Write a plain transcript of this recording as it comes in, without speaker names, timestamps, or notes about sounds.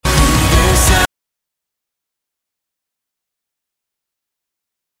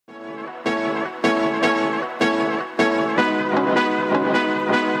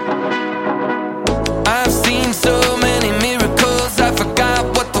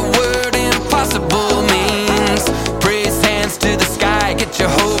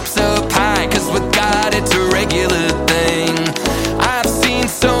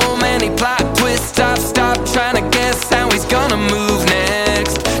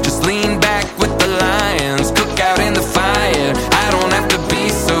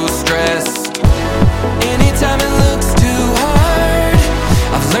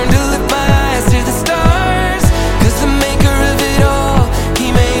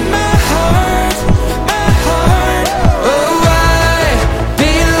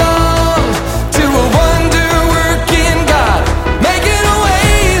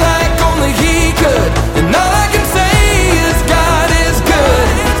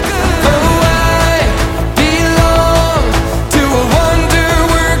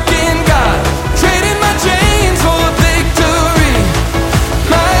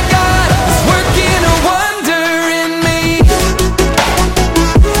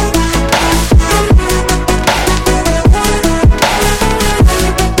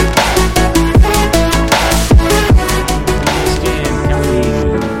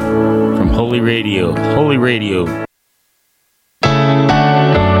Radio.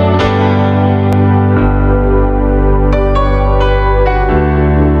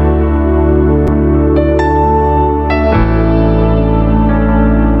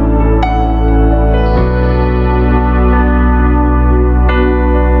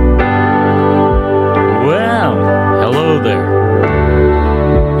 Well, hello there.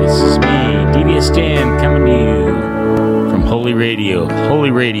 This is me, DVS Dan, coming to you from Holy Radio,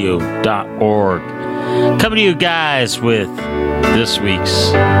 holyradio.org. Coming to you guys with this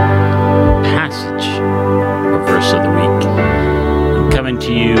week's passage or verse of the week. I'm coming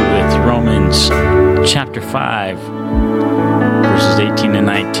to you with Romans chapter 5, verses 18 and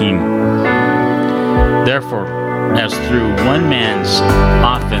 19. Therefore, as through one man's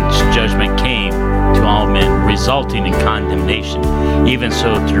offense judgment came to all men, resulting in condemnation, even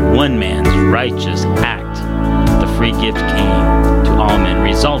so through one man's righteous act the free gift came to all men,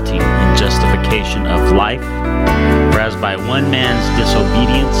 resulting in justification of life. For as by one man's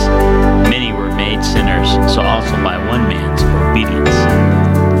disobedience many were made sinners, so also by one man's obedience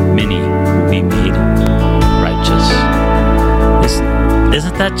many will be made righteous.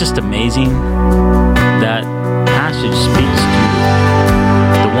 Isn't that just amazing? That passage speaks to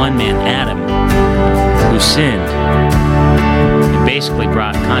the one man, Adam, who sinned and basically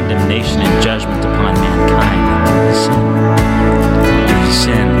brought condemnation and judgment upon mankind. Through his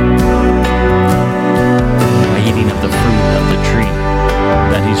sin, by eating of the fruit of the tree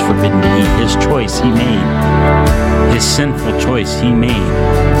that he's forbidden to eat, his choice he made, his sinful choice he made,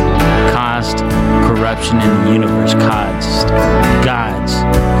 caused corruption in the universe, caused God's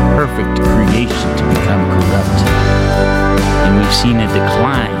perfect creation to become corrupt. And we've seen a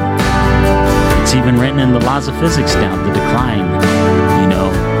decline. It's even written in the laws of physics now, the decline,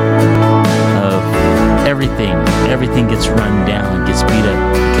 of everything. Everything gets run down, gets beat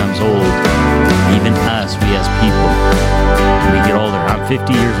up, becomes old. Even us, we as people, when we get older. I'm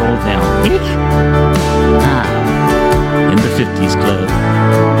 50 years old now. In the 50s club.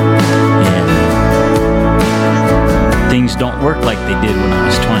 And things don't work like they did when I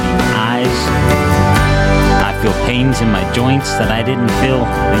was 20. I feel pains in my joints that I didn't feel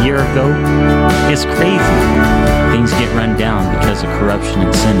a year ago. It's crazy. Things get run down because of corruption and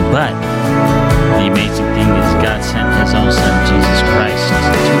sin. But the amazing thing is God sent His own Son, Jesus Christ,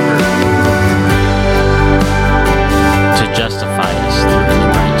 to earth to justify us through His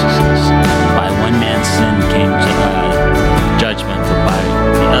righteousness. By one man's sin came judgment, but by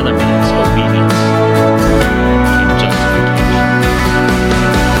the other man's obedience came justification.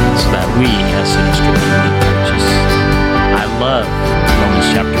 So that we, as sinners, could be made righteous. I love Romans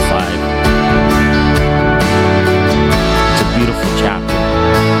chapter 5. It's a beautiful chapter.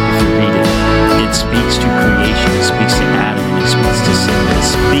 If you read it, it speaks to creation, it speaks to Adam, it speaks to sin, it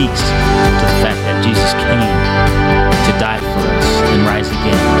speaks to the fact that Jesus came to die for us and rise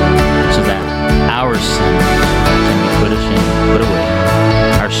again, so that our sin can be put away.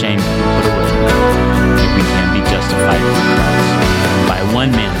 Our shame can be put away. And we can be justified in Christ. By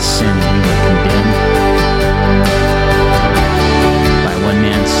one man's sin we were condemned. By one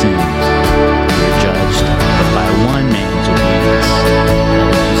man's sin we were judged. But by one man's obedience,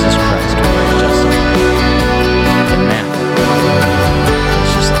 Jesus Christ, we were justified. And that is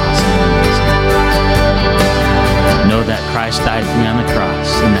just awesome and amazing. Know that Christ died for me on the cross,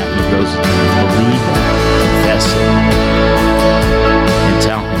 and that He rose again. Believe that, confess it, and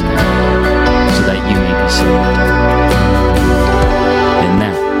tell Him that, so that you may be saved. And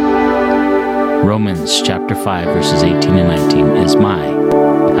that, Romans chapter 5, verses 18 and 19, is my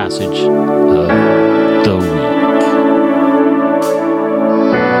passage of the week.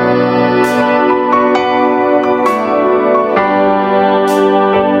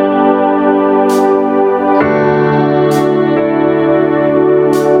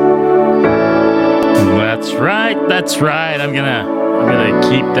 That's right. I'm gonna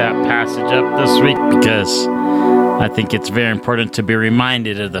keep that passage up this week because I think it's very important to be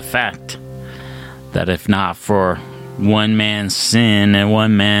reminded of the fact that if not for one man's sin and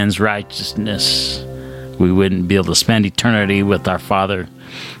one man's righteousness, we wouldn't be able to spend eternity with our Father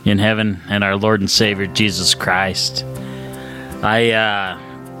in heaven and our Lord and Savior Jesus Christ. I'm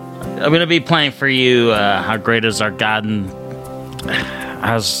gonna be playing for you How Great Is Our God, and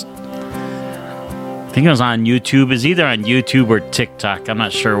I think it was on YouTube. It's either on YouTube or TikTok. I'm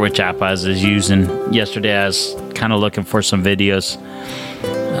not sure which app I was using. Yesterday I was kind of looking for some videos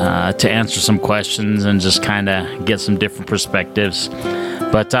to answer some questions and just kind of get some different perspectives.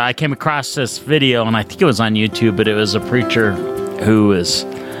 But I came across this video, and I think it was on YouTube, but it was a preacher who was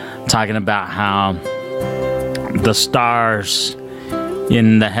talking about how the stars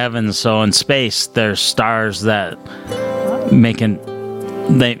in the heavens. So in space, there's stars that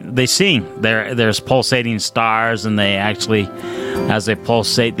they sing. There's pulsating stars, and they actually, as they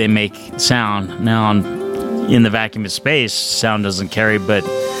pulsate, they make sound. Now, in the vacuum of space, sound doesn't carry, but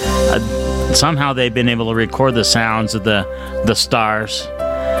somehow they've been able to record the sounds of the stars.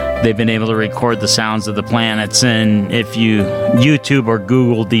 They've been able to record the sounds of the planets, and if you YouTube or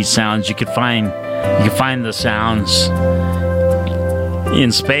Google these sounds, you can find the sounds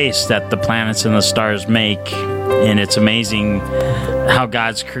in space that the planets and the stars make. And it's amazing how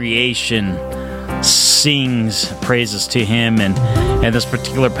God's creation sings praises to him, and this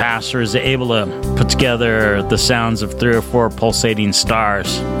particular pastor is able to put together the sounds of 3 or 4 pulsating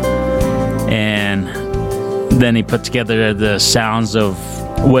stars, and then he put together the sounds of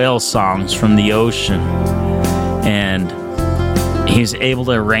whale songs from the ocean, and he's able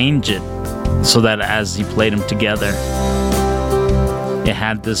to arrange it so that as he played them together, it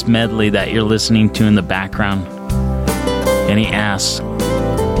had this medley that you're listening to in the background. And he asks,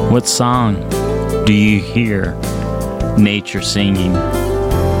 what song do you hear nature singing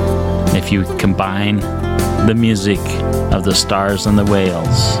if you combine the music of the stars and the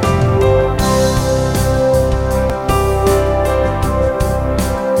whales?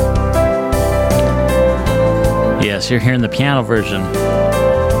 Yes, you're hearing the piano version.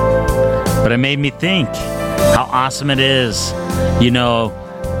 But it made me think how awesome it is. You know,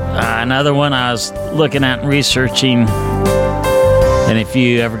 another one I was looking at and researching, and if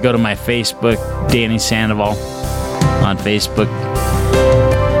you ever go to my Facebook, Danny Sandoval on Facebook,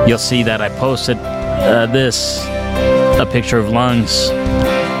 you'll see that I posted a picture of lungs,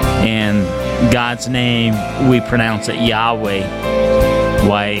 and God's name, we pronounce it Yahweh,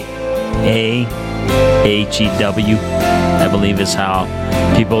 Y-A-H-E-W, I believe is how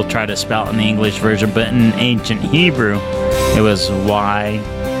people try to spell it in the English version, but in ancient Hebrew, it was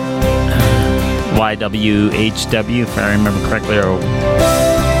YWHW, if I remember correctly, or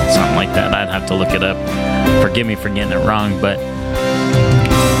something like that. I'd have to look it up. Forgive me for getting it wrong, but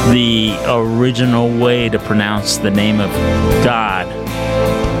the original way to pronounce the name of God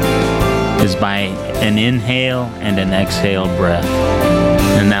is by an inhale and an exhale breath.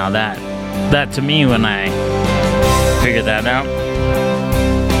 And now that to me, when I figured that out,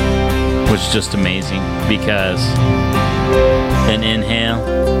 was just amazing, because an inhale,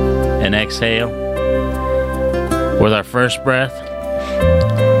 an exhale, with our first breath,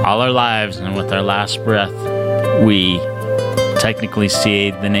 all our lives, and with our last breath, we technically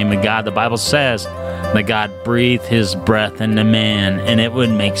say the name of God. The Bible says that God breathed his breath into man, and it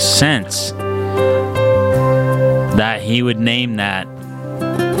would make sense that he would name that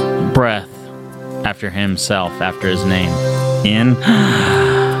breath after himself, after his name. In,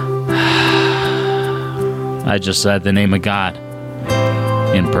 I just said the name of God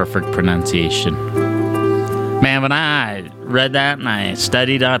in perfect pronunciation. Man, when I read that and I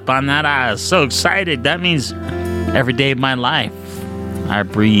studied up on that, I was so excited. That means every day of my life, I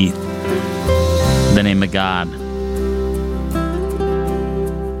breathe the name of God.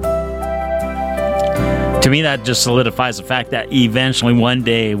 To me, that just solidifies the fact that eventually one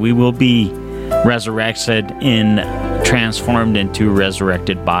day we will be resurrected and transformed into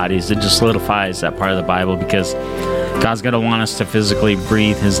resurrected bodies. It just solidifies that part of the Bible, because God's going to want us to physically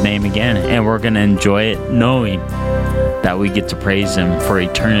breathe his name again, and we're going to enjoy it knowing that we get to praise him for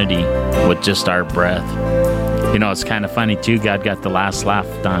eternity with just our breath. You know, it's kind of funny too, God got the last laugh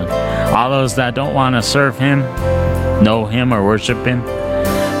done. All those that don't want to serve him, know him, or worship him,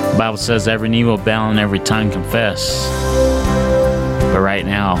 the Bible says every knee will bow and every tongue confess. But right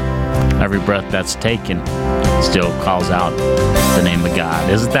now, every breath that's taken still calls out the name of God.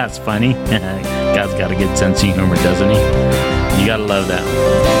 Isn't that funny? God's got a good sense of humor, doesn't he? You gotta love that.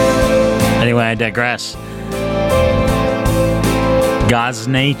 Anyway, I digress. God's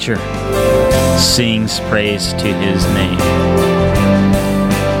nature sings praise to his name.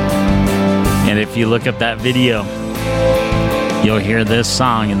 And if you look up that video, you'll hear this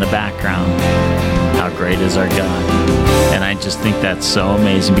song in the background. How great is our God? And I just think that's so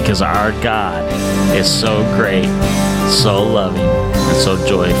amazing, because our God is so great, so loving, and so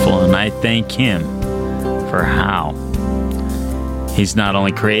joyful. And I thank him for how he's not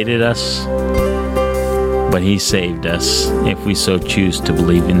only created us, but he saved us if we so choose to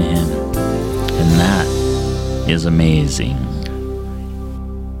believe in him. And that is amazing.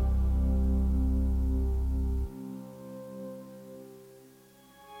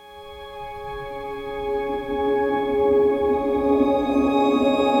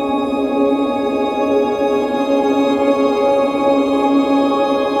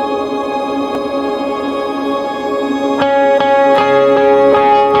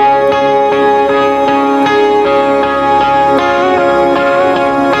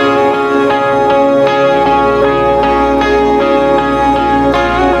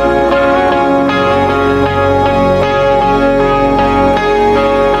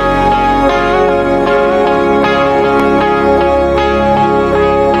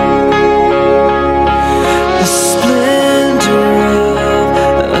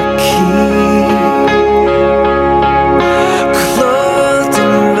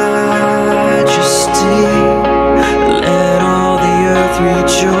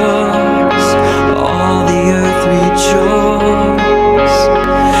 rejoice, all the earth rejoice.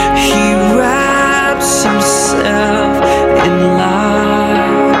 He wraps himself in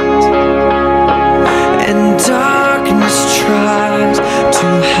light, and darkness tries to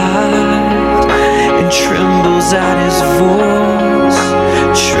hide, and trembles at his voice,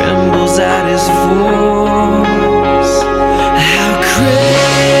 trembles at his voice. How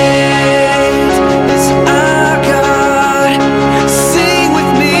great is our God? Sing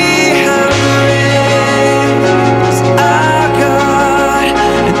with me, how great is our God?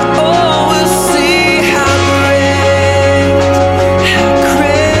 And all will see how great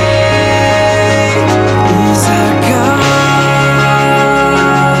is our God.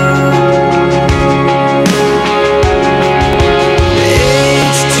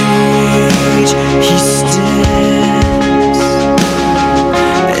 Age to age he stands,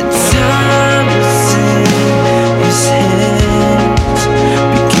 and time is in his hands.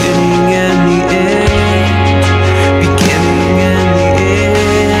 Beginning and the end, beginning and the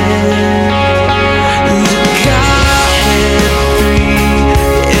end. The Godhead three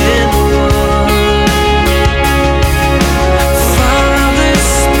in one, Father,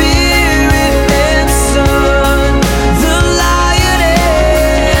 Spirit, and Son. The Lion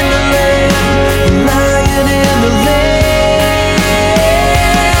and the Lamb, the Lion and the Lamb.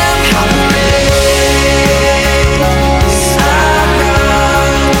 How great is our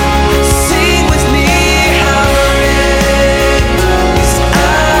God? Sing with me, how great is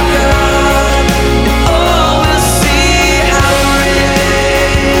our God? And all will see how great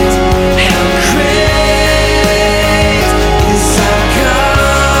is our God.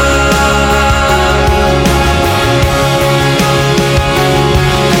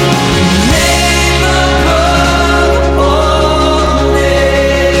 Name above all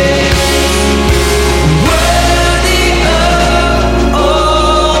names, worthy of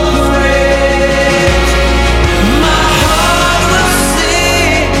all praise. My heart will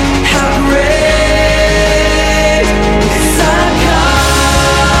sing how great is our God.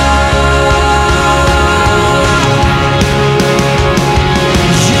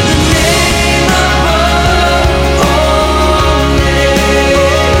 You're the name above all names.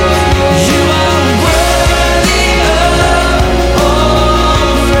 You are worthy of all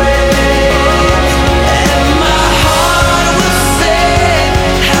praise, and my heart will sing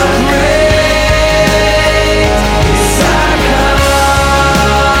how great is our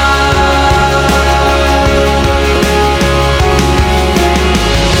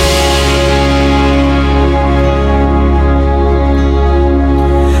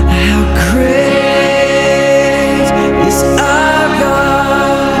How great is our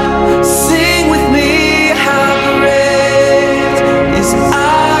God? Sing with me, how great is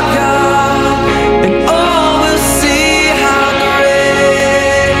our God? And all will see how great is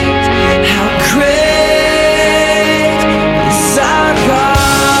our God.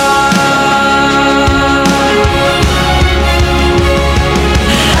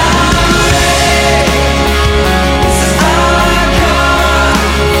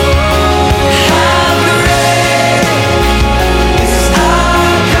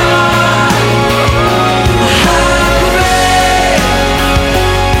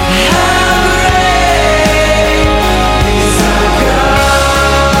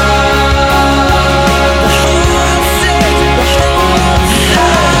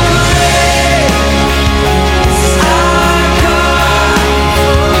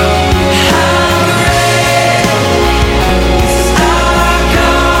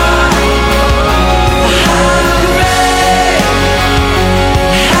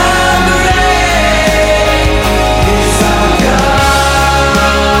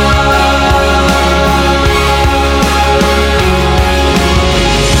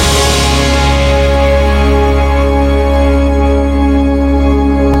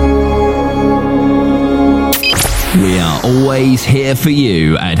 We are always here for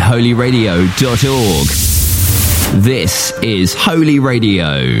you at holyradio.org. This is Holy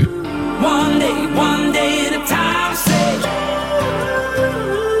Radio. One day at a time, say.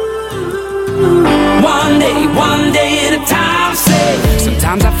 One day at a time, say.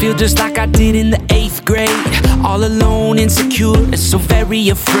 Sometimes I feel just like I did in the 8th grade. All alone, insecure, and so very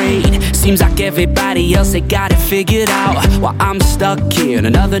afraid. Seems like everybody else, they got it figured out, while I'm stuck here in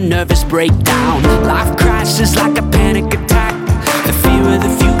another nervous breakdown. Life crashes like a panic attack. The fear of the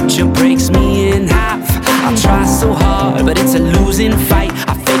future breaks me in half. I try so hard, but it's a losing fight.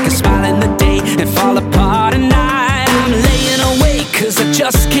 I fake a smile in the day and fall apart at night. I'm laying awake cause I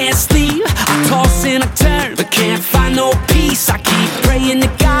just can't sleep. I toss and I turn but can't find no peace. I keep praying to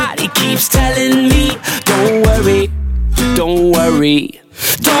God, He keeps telling me, don't worry,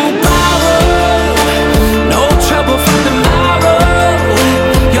 don't borrow, no trouble from tomorrow.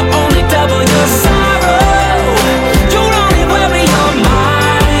 You only double your sorrow. You'll only worry your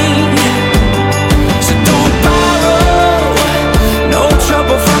mind. So don't borrow, no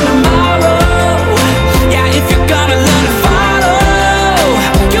trouble from tomorrow. Yeah, if you're gonna learn to follow,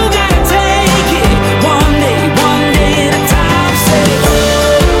 you gotta take it one day at a time. Say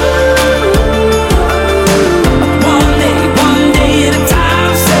one day at a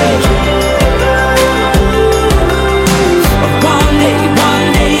time. Say one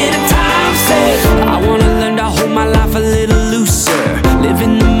day at a time. Say I wanna learn to hold my life a little looser, live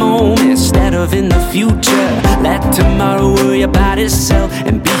in the moment instead of in the future. Let tomorrow worry about itself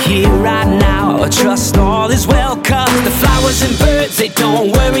and be here right now. Trust all is well, 'cause the flowers and birds, they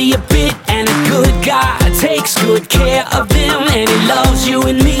don't worry a bit. And a good God takes good care of them, and He loves you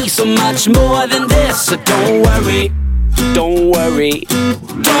and me so much more than this. So don't worry, don't worry,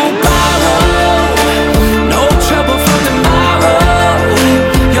 don't borrow, no trouble from tomorrow.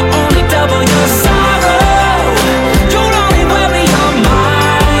 You only double your sorrow. You'll only worry your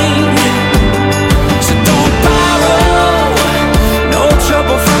mind. So don't borrow, no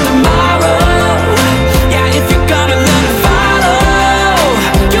trouble from tomorrow. Yeah, if you're gonna learn to follow,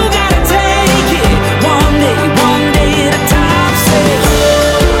 you gotta take it one day at a time. Say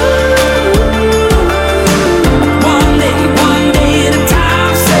one day at a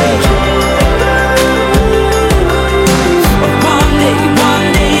time. Say one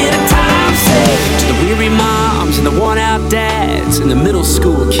day at a time. Say to the weary moms and the worn-out dads and the middle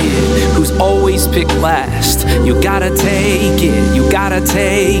school kid who's always picked last, you gotta take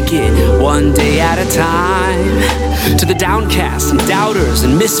it one day at a time. To the downcast and doubters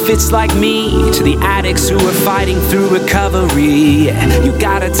and misfits like me, to the addicts who are fighting through recovery, you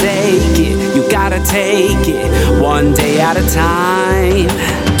gotta take it one day at a time.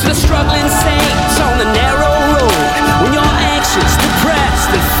 To the struggling saints on the narrow road, when you're anxious, depressed,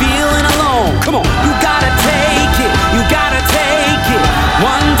 and feeling alone, come on, you gotta take it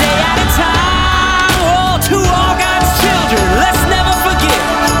one day at a time. Oh, to all God's children, let's never forget,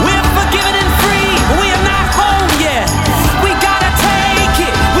 we're forgiven and free, but we are not home yet. We gotta take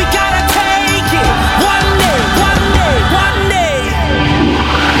it one day.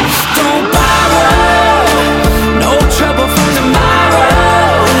 Don't borrow, no trouble from tomorrow.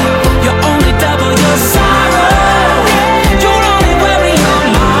 You only double your sorrow. You'll only worry your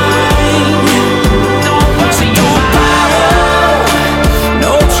mind. So don't borrow,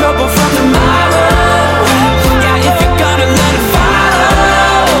 no trouble from tomorrow. Yeah, if you're gonna learn to follow,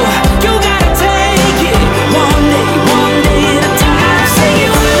 you gotta take it one day at a time. Say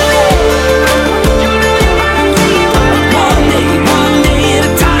it one day at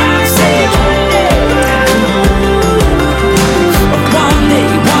a time. Say it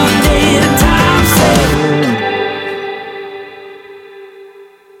one day at a time. Say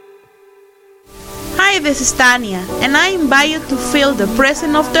Hi, this is Tanya, and I invite you to feel the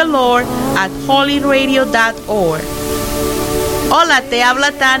presence of the Lord at holyradio.org. Hola, te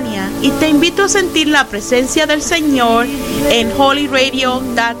habla Tania y te invito a sentir la presencia del Señor en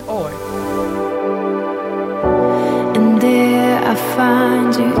holyradio.org. And there I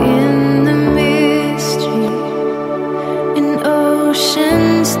find you in the mystery, in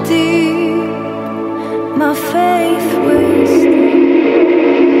oceans deep. My faith will stand.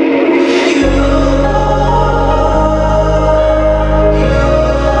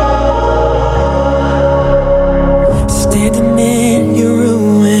 standing in your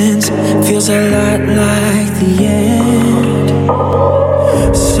ruins feels a lot like the end.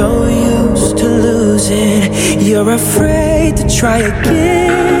 So used to losing, you're afraid to try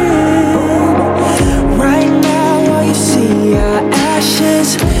again. Right now all you see are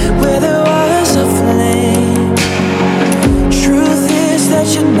ashes where there was a flame. Truth is that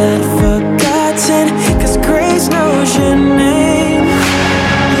you're not forgotten, 'cause grace knows your name.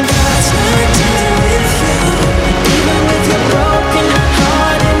 God's not done with you, even with your broken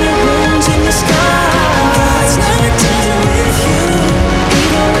heart and your wounds in your scars. God's not done with you,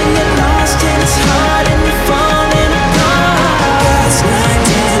 even when you're lost and it's hard and you're falling apart. God's not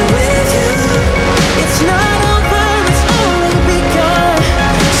done with you, it's not over, it's only begun.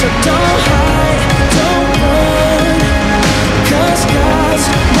 So don't hide, don't run, 'cause God's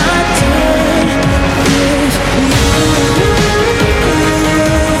not done with you.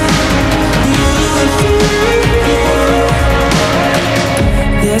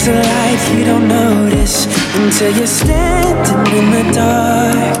 There's a light you don't notice until you're standing in the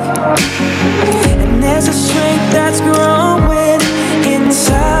dark. And there's a strength that's growing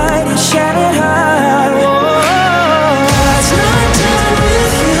inside your shattered heart. Oh, God's not done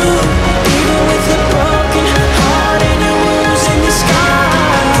with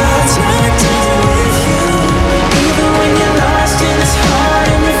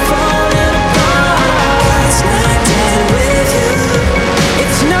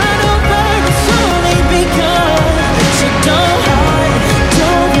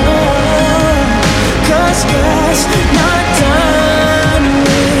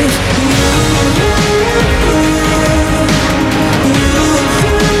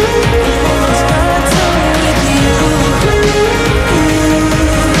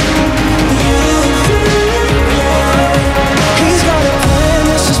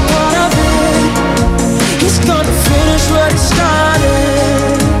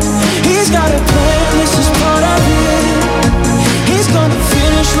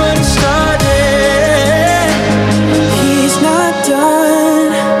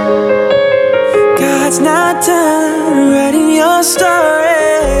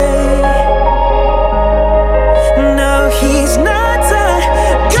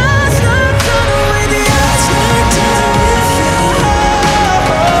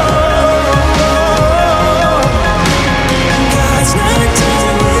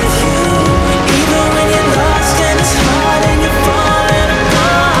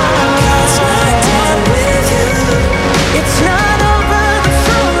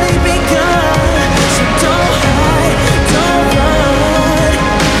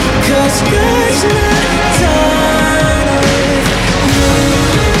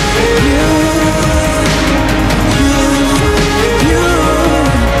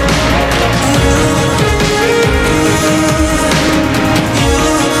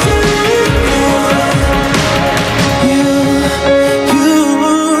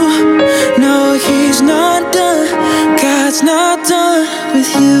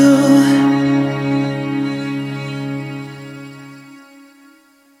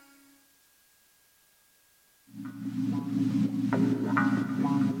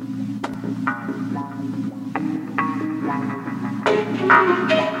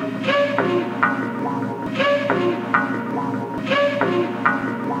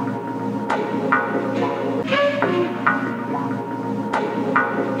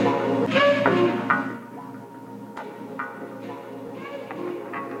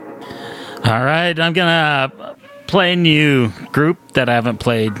right, I'm gonna play a new group that I haven't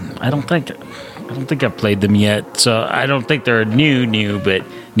played. I don't think I've played them yet, so I don't think they're new, but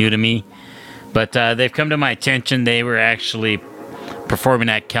new to me. But they've come to my attention. They were actually performing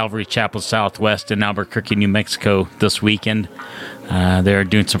at Calvary Chapel Southwest in Albuquerque, New Mexico this weekend. They're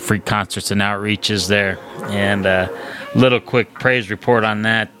doing some free concerts and outreaches there. And a little quick praise report on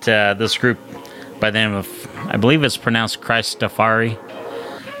that. This group by the name of, I believe it's pronounced Christafari.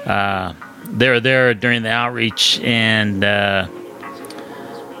 They were there during the outreach, and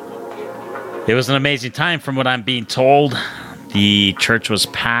it was an amazing time from what I'm being told. The church was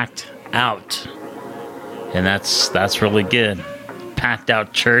packed out, and that's really good. Packed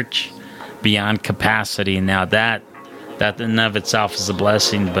out church beyond capacity. Now that in and of itself is a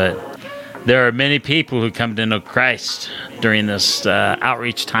blessing, but there are many people who come to know Christ during this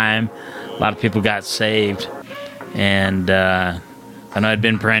outreach time. A lot of people got saved, and I know I'd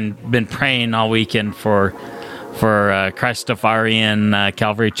been praying all weekend for Christafari in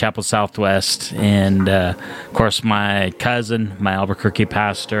Calvary Chapel Southwest, and of course my cousin, my Albuquerque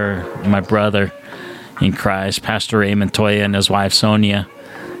pastor, my brother in Christ, Pastor Ray Montoya, and his wife Sonia,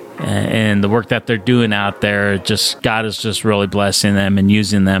 and the work that they're doing out there. Just God is just really blessing them and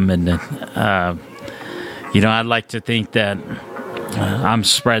using them, and I'd like to think that I'm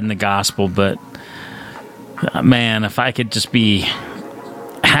spreading the gospel, but man, if I could just be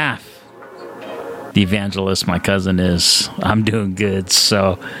half the evangelist my cousin is, I'm doing good.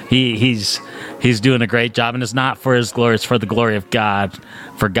 So he's doing a great job, and it's not for his glory, it's for the glory of God,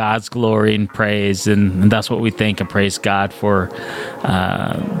 for God's glory and praise, and that's what we thank and praise God for,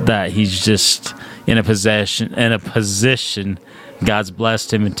 that he's just in a position, God's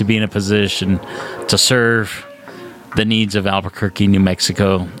blessed him to be in a position to serve the needs of Albuquerque, New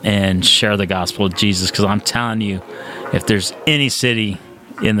Mexico, and share the gospel of Jesus. Because I'm telling you, if there's any city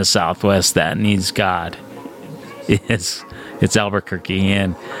in the Southwest that needs God, it's Albuquerque,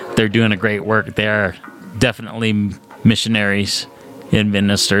 and they're doing a great work. They're definitely missionaries and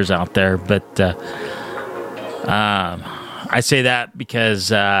ministers out there. But I say that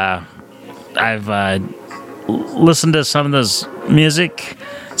because I've listened to some of this music.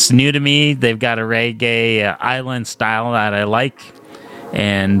 It's new to me. They've got a reggae island style that I like,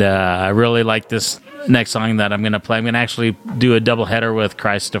 and I really like this next song that I'm going to play. I'm going to actually do a double header with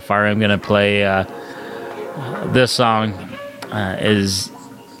Christafari. I'm going to play this song let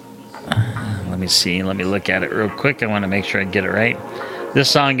me see. Let me look at it real quick. I want to make sure I get it right. This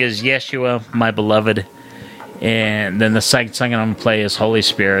song is Yeshua, My Beloved. And then the second song I'm going to play is Holy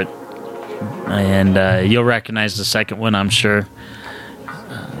Spirit. And you'll recognize the second one, I'm sure.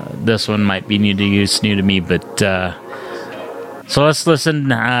 This one might be new to you. It's new to me. But so let's listen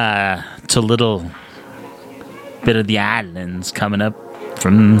to a little bit of the islands coming up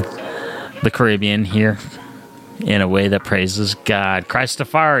from the Caribbean here in a way that praises God.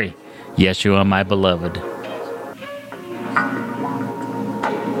 Christafari, Yeshua, My Beloved.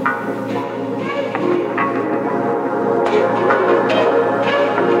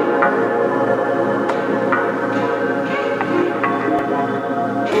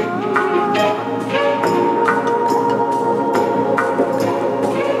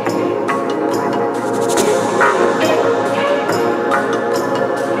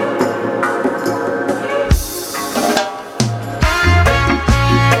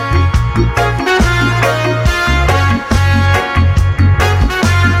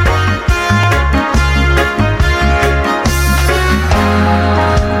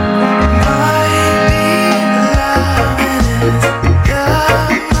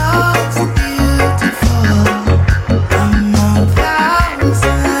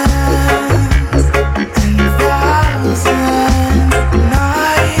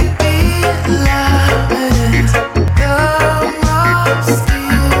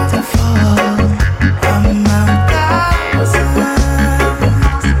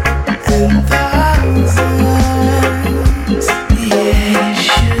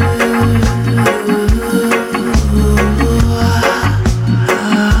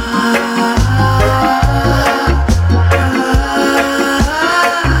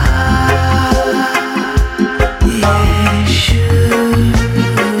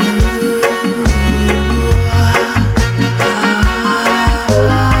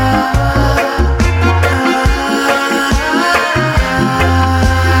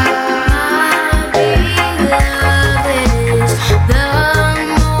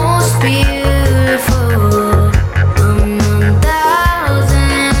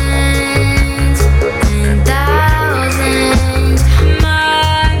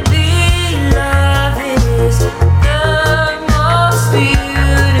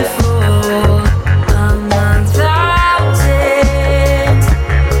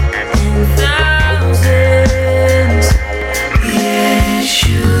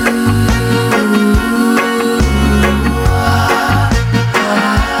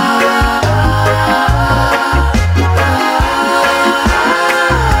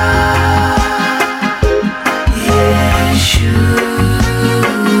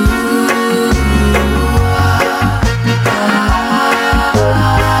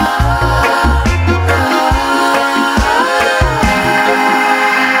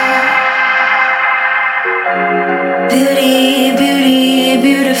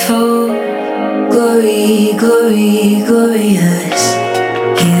 glorious.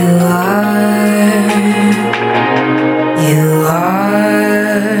 You are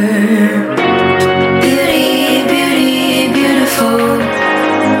beauty, beauty, beautiful.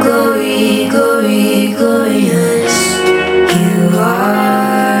 Glory, glory, glorious. You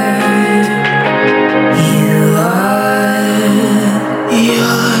are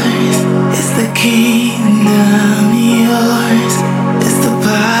yours is the kingdom, yours is the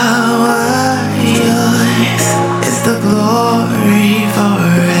power, yours is the glory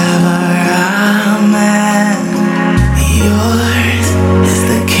forever. Amen. Yours is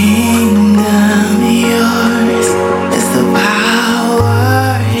the kingdom, yours is the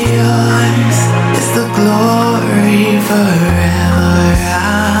power, yours is the glory forever.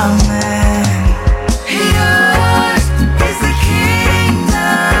 Amen. Yours is the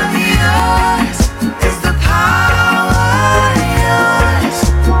kingdom, yours is the power, yours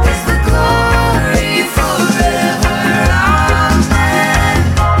is the glory forever. Amen.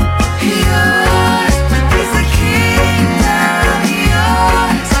 Yours is the kingdom,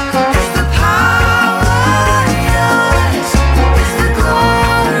 yours is the power, yours is the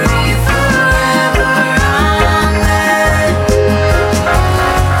glory forever. Amen.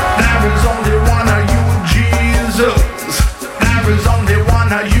 There is only one of you, Jesus. There is only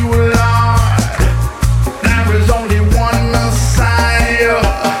one of you, Lord. There is only one Messiah,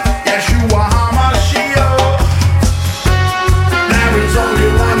 Yeshua HaMashiach. There is only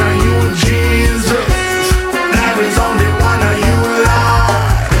one of you, Jesus. There is only one of you, Lord.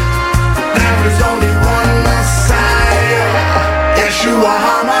 There is only one Messiah, Yeshua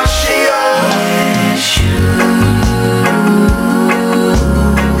HaMashiach.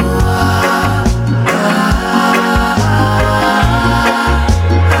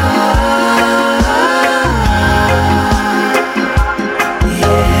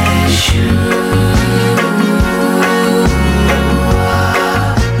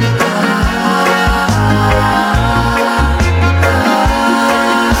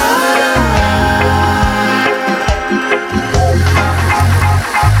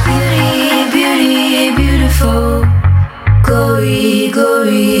 Beauty, beauty, beautiful. Glory,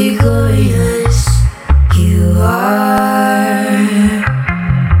 glory, glorious. You are.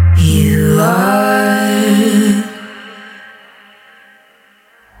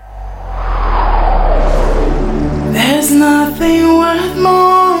 There's nothing worth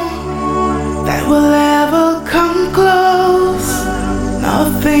more that will ever come close.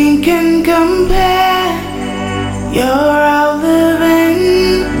 Nothing can compare. You're our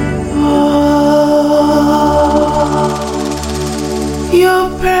living hope. Your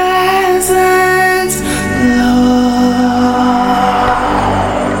presence, Lord.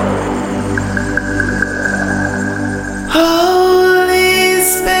 Holy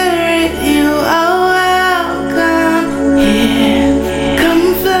Spirit, you are welcome here.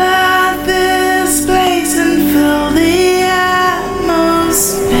 Come flood this place and fill the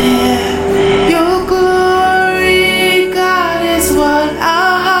atmosphere. Your glory, God.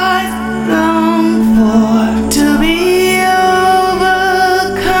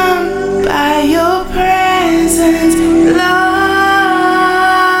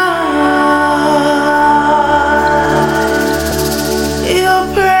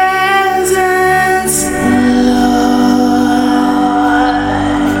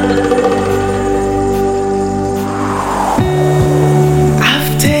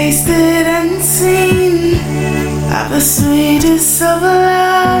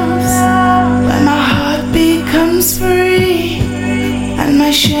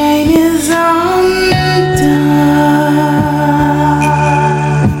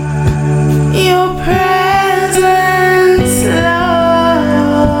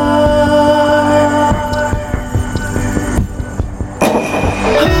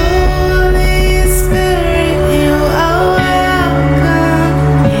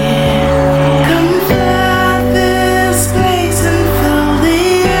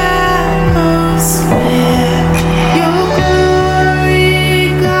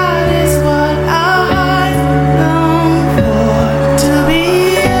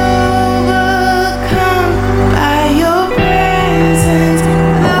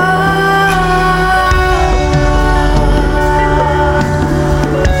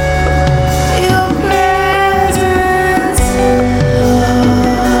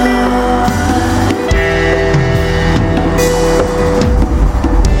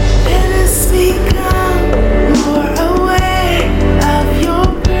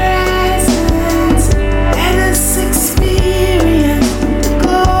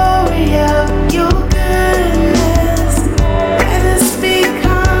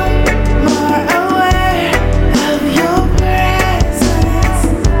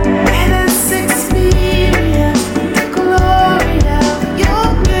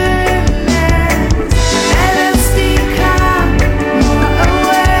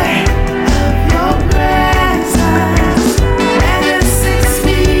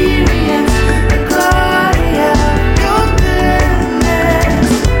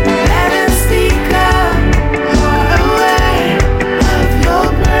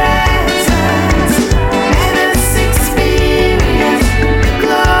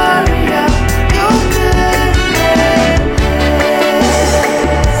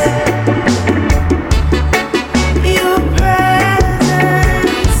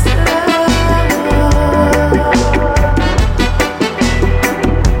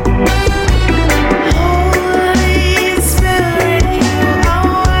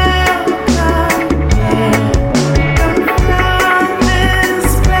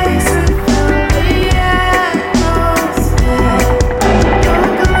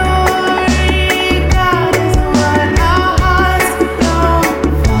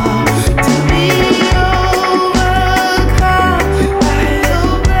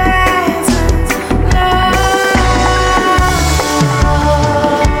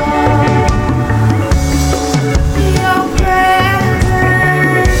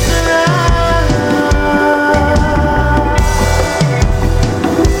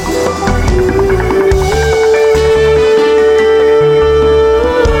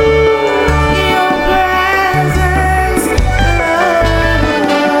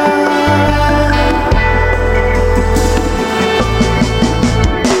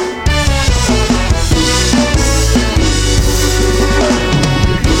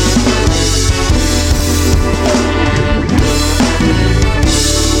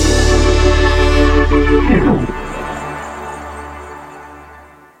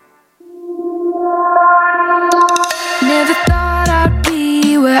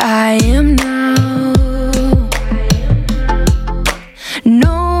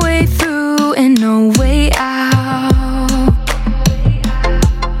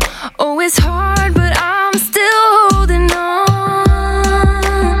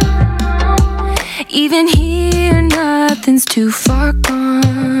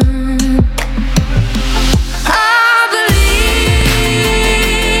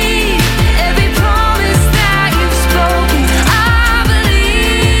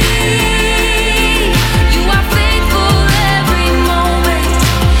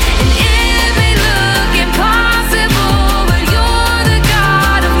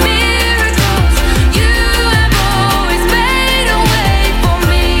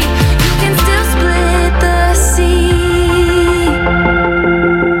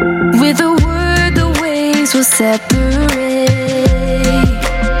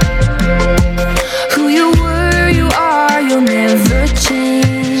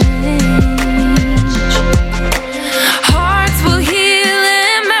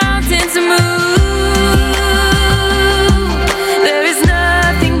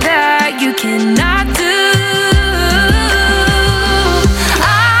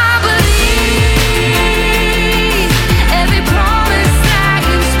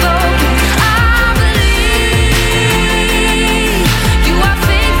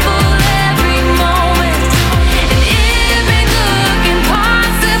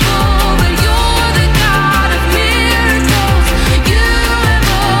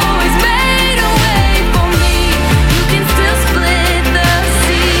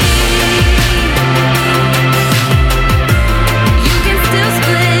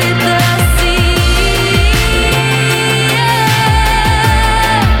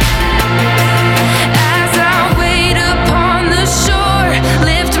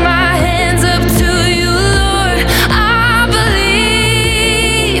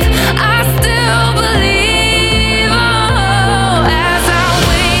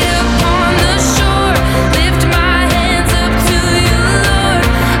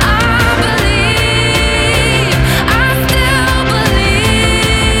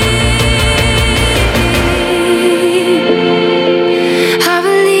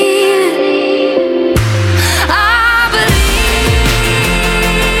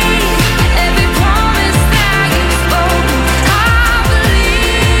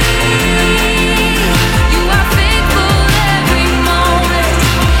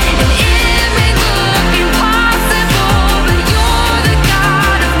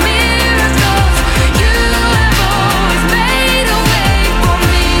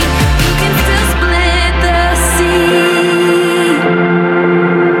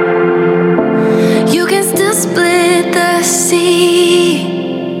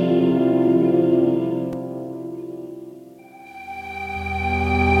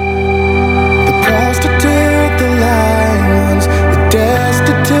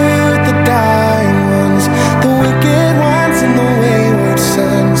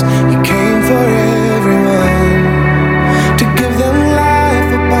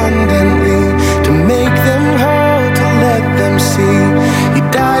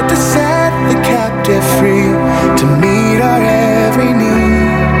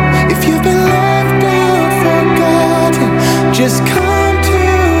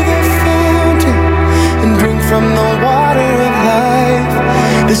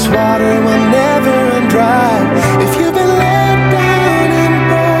 will never run dry.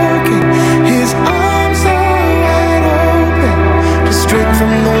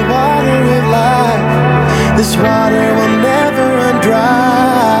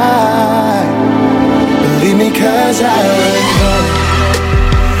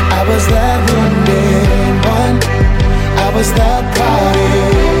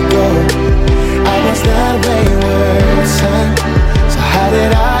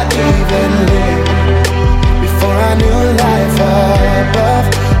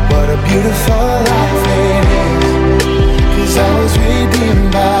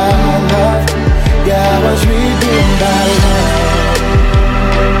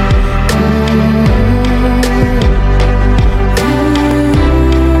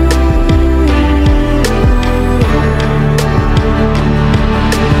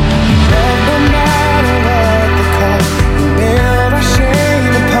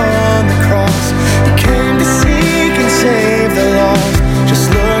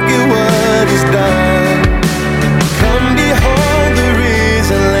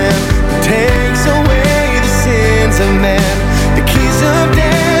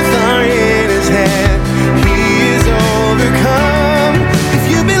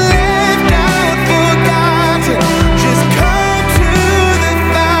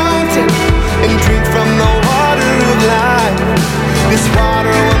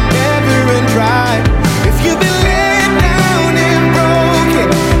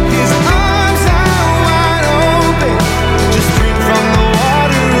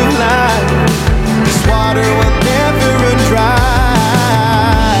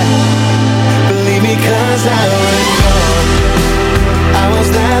 as I would go. I was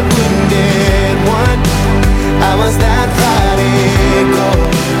that wounded one, I was that prodigal,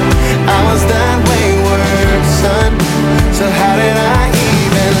 I was that wayward son. So how did I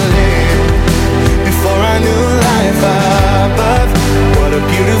even live before I knew life above? What a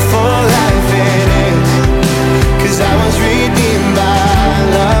beautiful life it is, 'cause I was redeemed by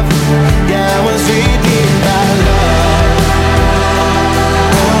love. Yeah, I was redeemed by love.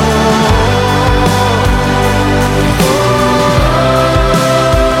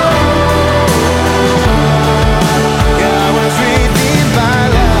 Yeah, I was redeemed by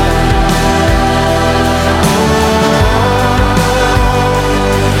love.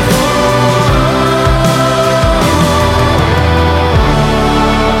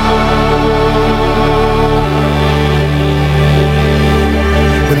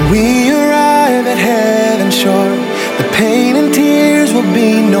 When we arrive at heaven's shore, the pain and tears will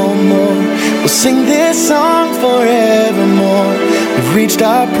be no more. We'll sing this song forevermore. We've reached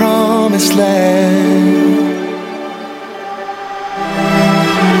our promised land.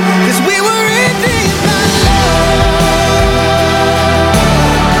 'Cause we were redeemed by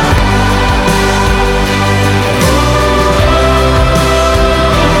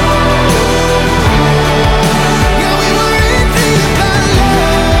yeah, we were redeemed by love.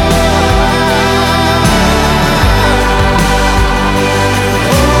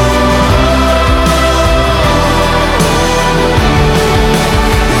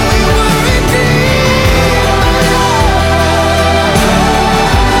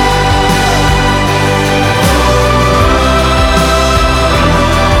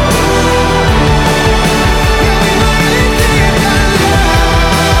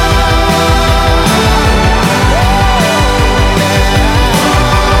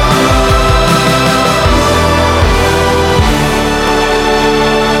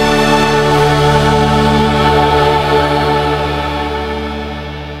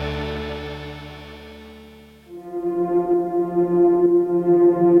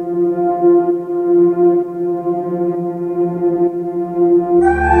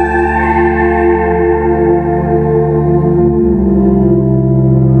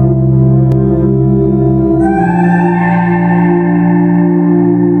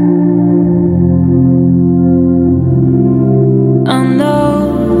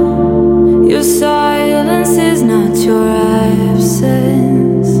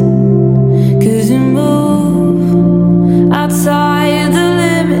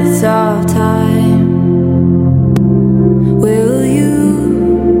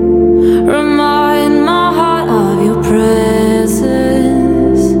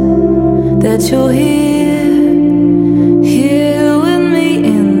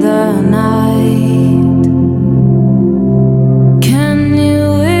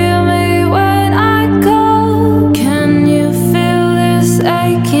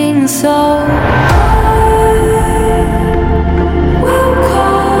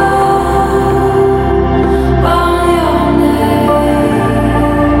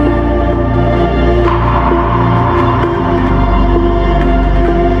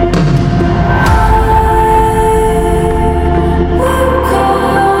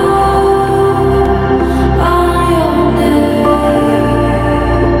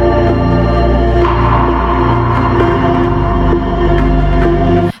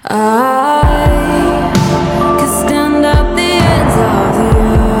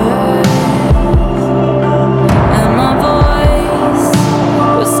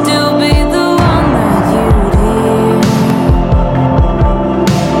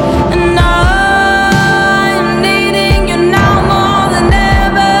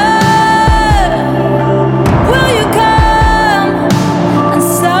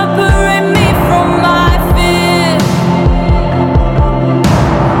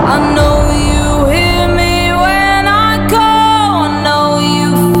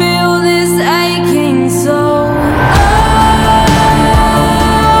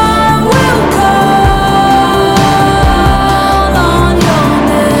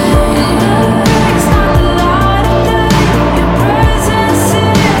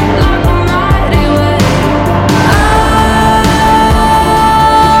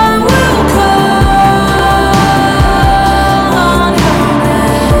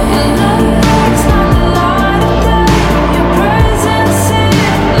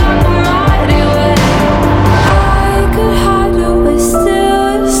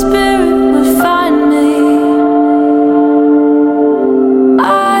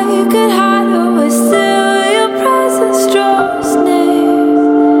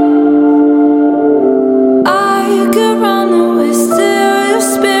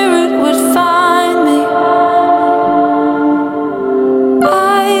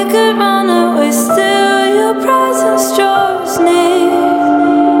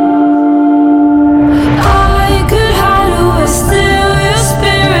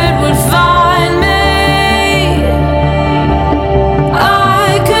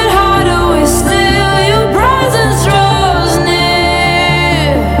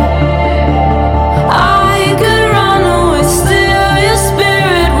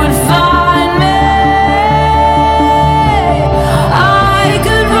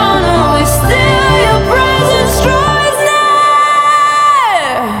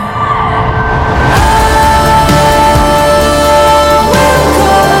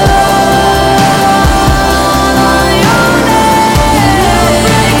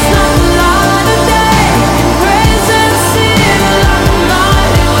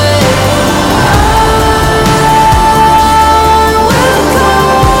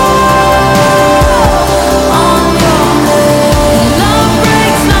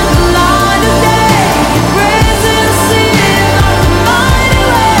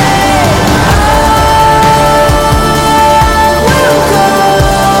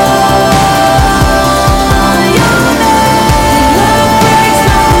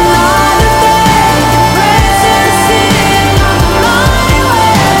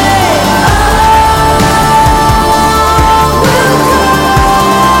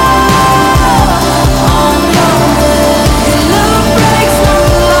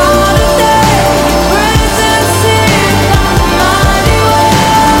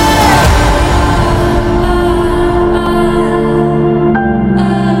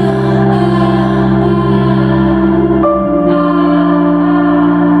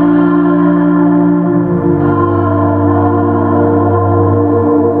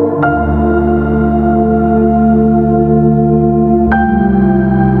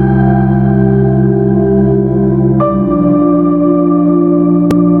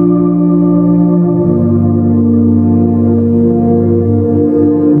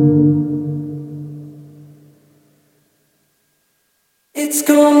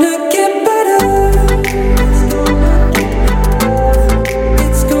 gonna get better.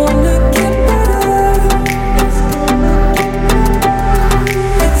 It's gonna get better.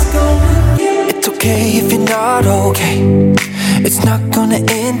 It's gonna get. It's okay if you're not okay. It's not gonna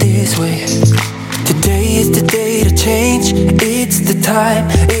end this way. Today is the day to change. It's the time,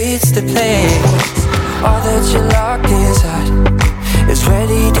 it's the place. All that you locked inside is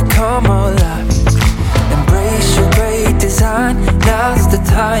ready to come alive. Embrace your great design. Now's the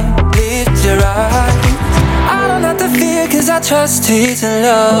time, lift your eyes. I don't have to fear, cause I trust His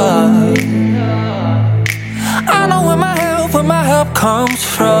love. I know where my help comes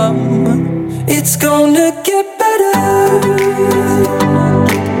from. It's gonna get better.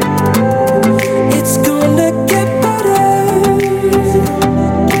 It's gonna get better.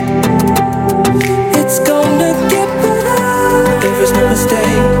 It's gonna get better. There is no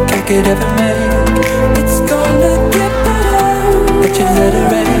mistake I could ever make. It's gonna get better. But you let it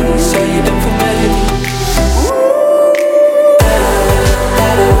rain, so you don't forget it.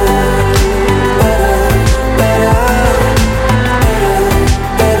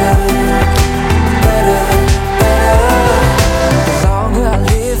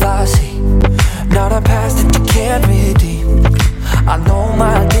 I know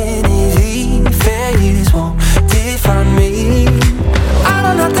my identity, failures won't define me. I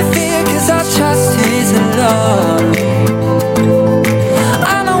don't have to fear, cause I trust His love.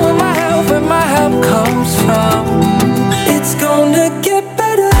 I know where my help comes from. It's gonna get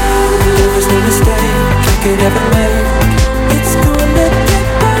better. There is no mistake I could ever make. It's gonna get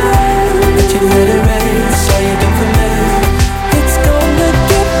better. But you let it rain, so you don't forget. It's gonna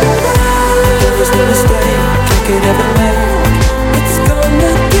get better. There is no mistake I could ever make.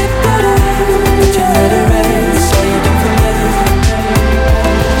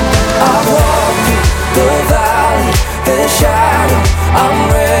 I'm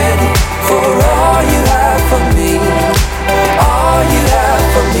ready for all you have for me. All you have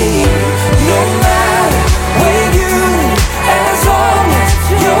for me. No matter where you lead, as long as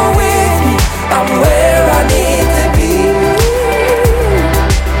you're with me, I'm where I need to be.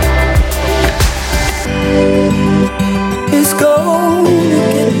 It's gonna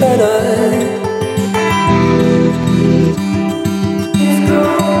get better.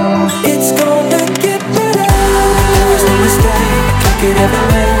 It's gonna get better. There is no mistake I could ever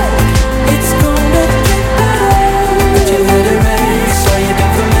make. It's gonna get better. But you let it rain, so you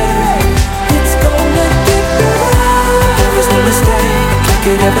don't forget. It's gonna get better. There is no mistake I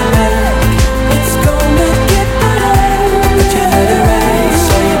could ever make. It's gonna get better. But you let it rain,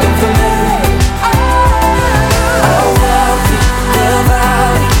 so you don't forget. I'll walk through the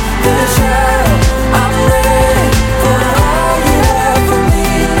valley, the shadow. I'm ready for all you have for me.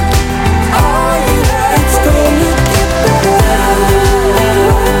 All you have, it's gonna get better.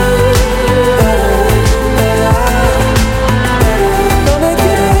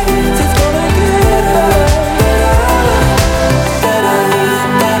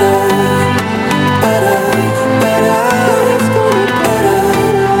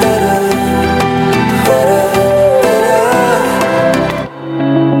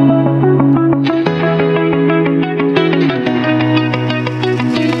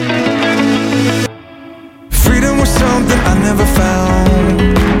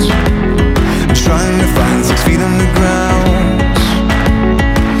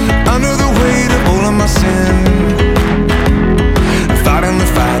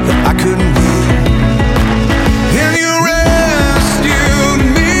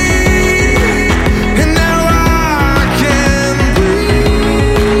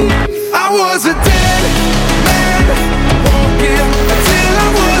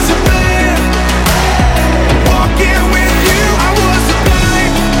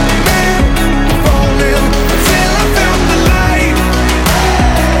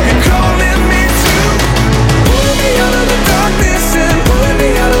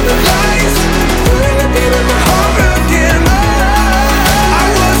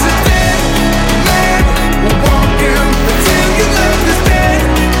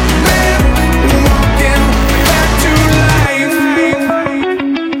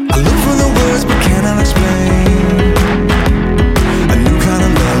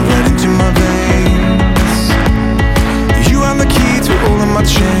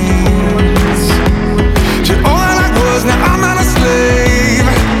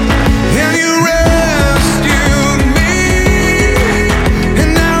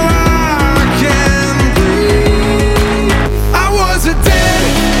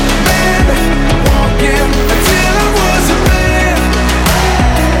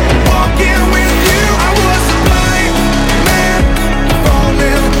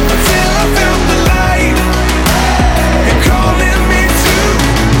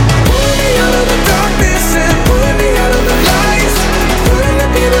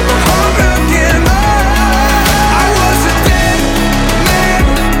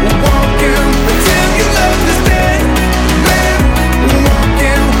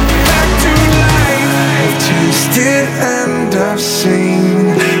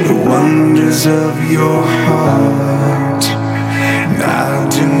 your heart. And I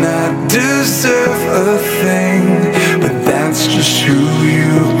do not deserve a thing, but that's just who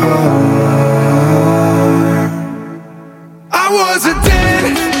you are. I was a dead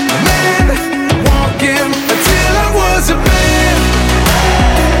man, walking until I was a man.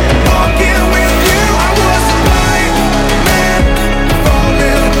 Walking with you, I was a blind man,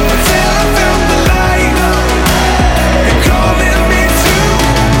 falling until I felt the light, and calling me to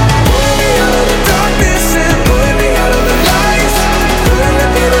pull me out of the darkness and pull me out of the lights,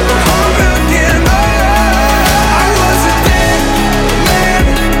 pulling me to my heart again. I was a dead man,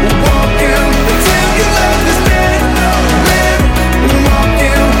 walking until you left this dead man,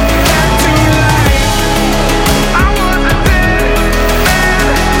 walking back to life. I was a dead man,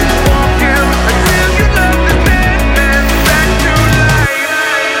 walking until you left this dead man back to life.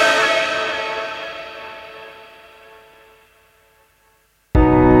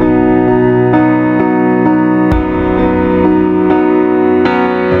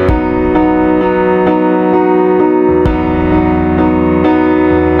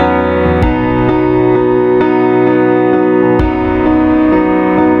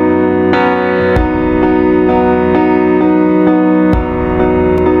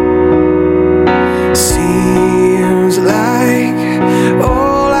 Seems like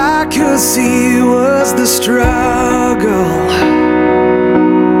all I could see was the struggle.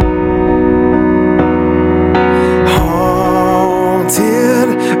 Haunted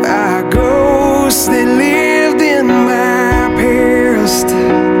by ghosts that lived in my past.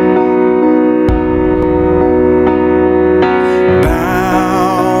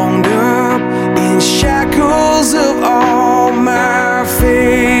 Bound up in shackles of all my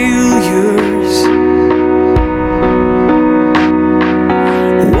failures.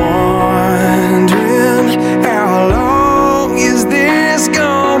 Wondering how long is this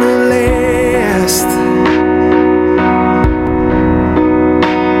gonna last?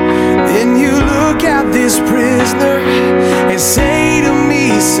 Then you look at this prisoner and say to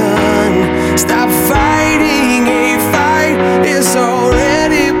me, son, stop fighting a fight it's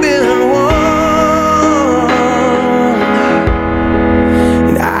already been won.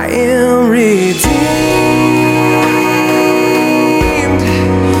 And I am redeemed.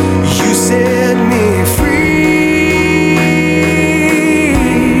 You set me free.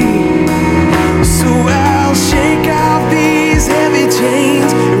 So I'll shake off these heavy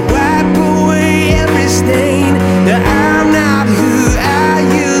chains and wipe away every stain. That I'm not who I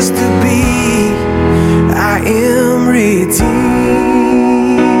used to be. I am redeemed.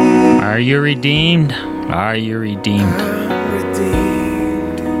 Are you redeemed? Are you redeemed? I'm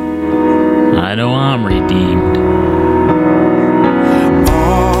redeemed. I know I'm redeemed.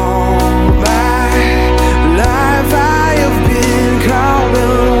 All my life I have been called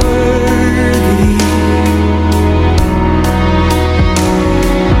unworthy,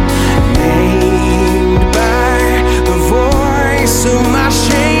 named by the voice of my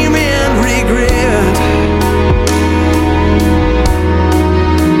shame and regret.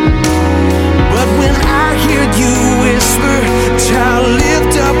 But when I heard you whisper, child,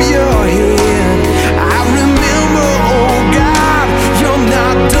 lift up your head, I remember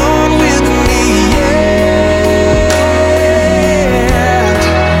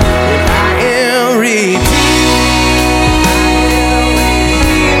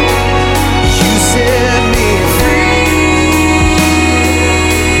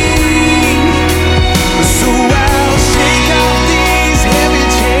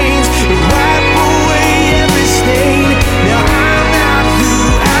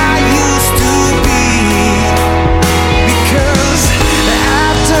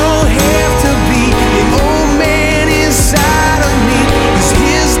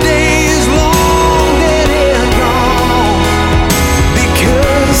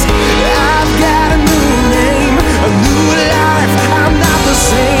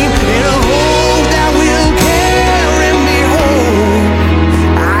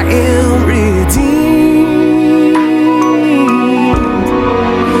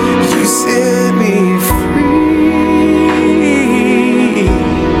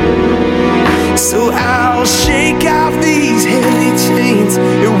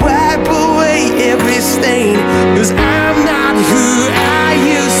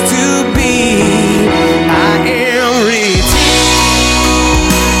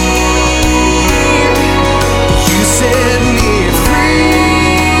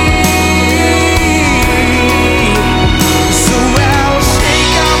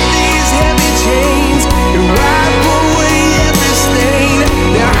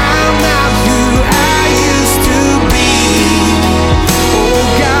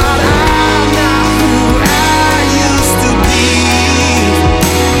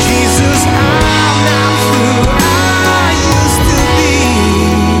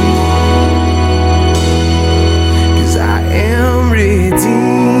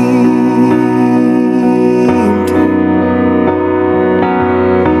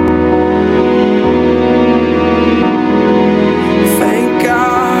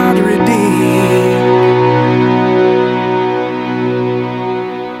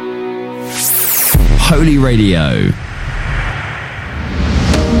Radio.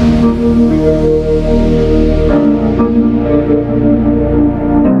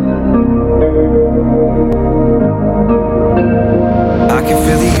 I can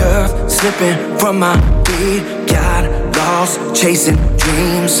feel the earth slipping from my feet. Got lost chasing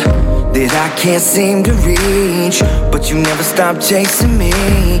dreams that I can't seem to reach, but you never stop chasing me.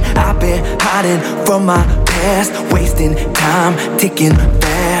 I've been hiding from my past, wasting time, ticking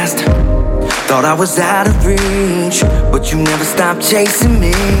fast. Thought I was out of reach, but you never stopped chasing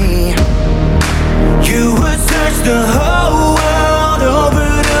me. You would search the whole world over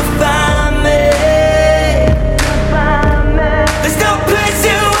to find me. There's no place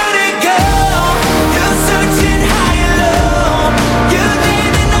you wouldn't go. You're searching high and low. You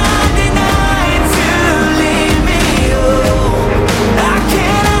leave the 99 to leave me home. I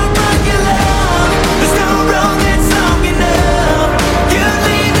can't outrun your love. There's no road that's long enough. You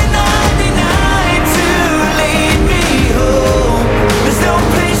leave the 99 to leave me home. There's no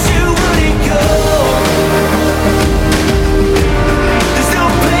place you wouldn't go. There's no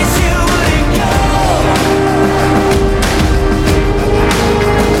place you wouldn't go.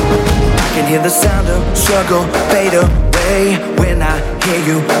 I can hear the sound of struggle fade away when I hear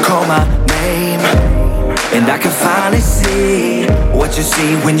you call my name. And I can finally see what you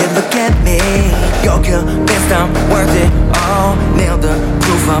see when you look at me. You're convinced I'm worth it all. Nail the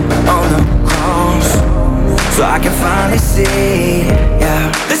proof up on the cross, so I can finally see,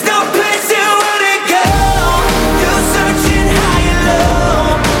 yeah. There's no place you wouldn't go. You're searching high and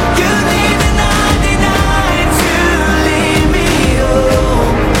low. You leave the 99 to leave me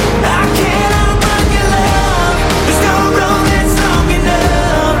home. I can't outrun your love. There's no road that's long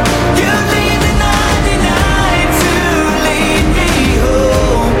enough. You leave the 99 to leave me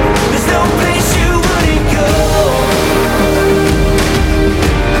home. There's no place you wouldn't go.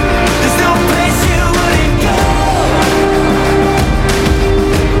 There's no place you wouldn't go.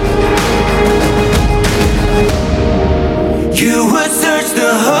 You would search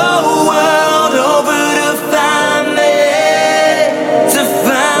the whole world over to find me, to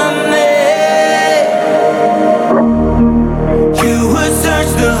find me. You would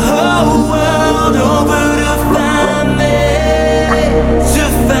search the whole world over to find me, to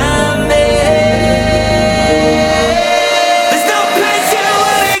find me. There's no place you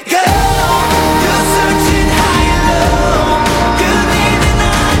wouldn't go. You're searching high and low. You leave the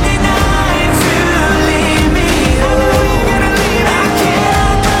 99 to leave me home. I can't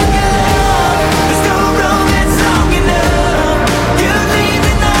outrun your love. There's no road that's long enough. You leave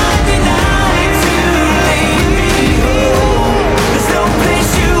the 99 to leave me home. There's no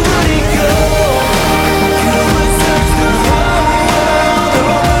place you wouldn't go. You would search the whole world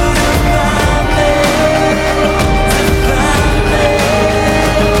over to find me, to find me.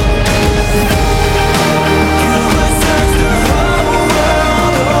 You would search the whole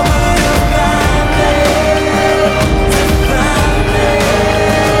world over to find me, to find me.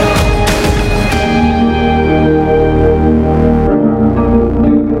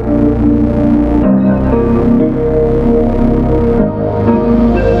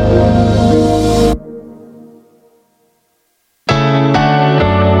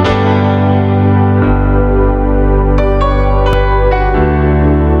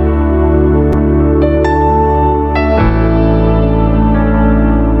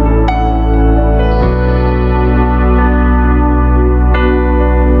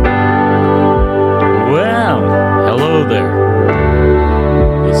 Well, hello there.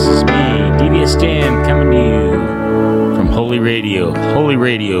 This is me, DVS Dan, coming to you from Holy Radio,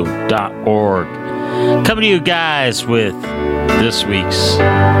 holyradio.org. Coming to you guys with this week's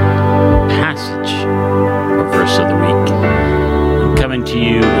passage or verse of the week. I'm coming to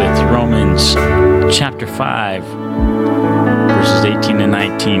you with Romans chapter 5, verses 18 and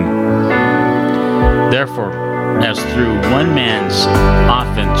 19. Therefore, as through one man's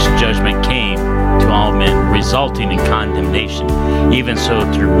offense judgment came to all men, resulting in condemnation, even so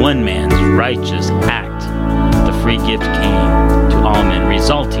through one man's righteous act the free gift came to all men,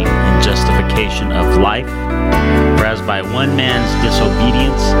 resulting in justification of life. For as by one man's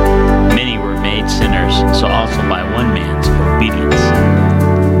disobedience many were made sinners, so also by one man's obedience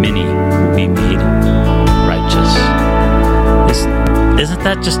many will be made righteous. Isn't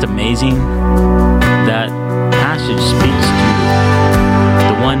that just amazing? That passage speaks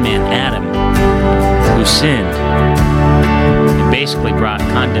to the one man, Adam, who sinned and basically brought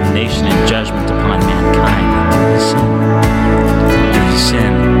condemnation and judgment upon mankind. He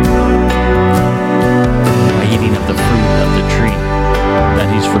sinned by eating of the fruit of the tree that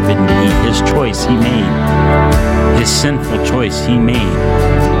he's forbidden to eat. His choice he made, his sinful choice he made,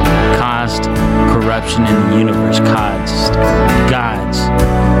 caused corruption in the universe caused God's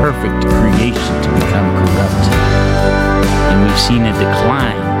perfect creation to become corrupt. And we've seen a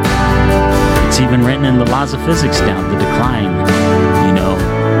decline. It's even written in the laws of physics now, the decline,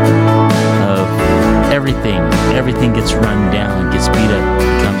 of everything. Everything gets run down, gets beat up,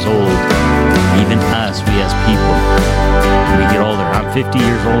 becomes old. Even us, we as people, we get older. I'm 50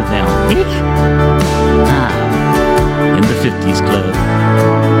 years old now. In the 50s club.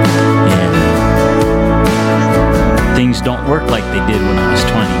 And things don't work like they did when I was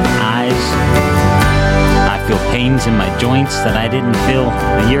 20. My eyes, I feel pains in my joints that I didn't feel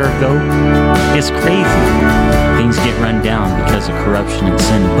a year ago. It's crazy. Things get run down because of corruption and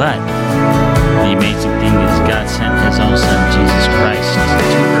sin. But the amazing thing is God sent His own Son, Jesus Christ, to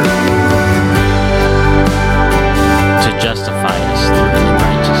earth to justify us through His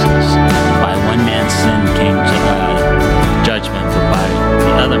righteousness. By one man's sin came to judgment, but by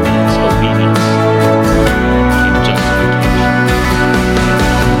the other man's obedience came justification.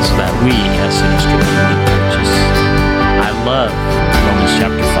 So that we, as sinners, could be made righteous. I love Romans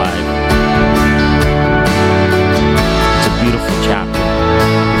chapter 5. It's a beautiful chapter.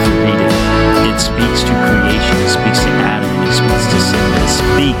 If you read it, it speaks to creation, it speaks to Adam, it speaks to sin, it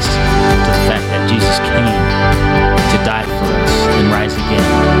speaks to the fact that Jesus came to die for us and rise again,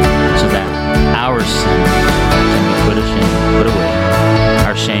 so that our sin can be put away.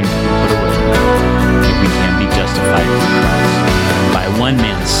 Our shame can be put away. If we can be justified through Christ. By one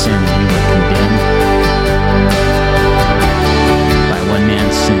man's sin we were condemned. By one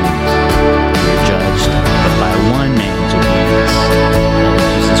man's sin we were judged. But by one man's obedience,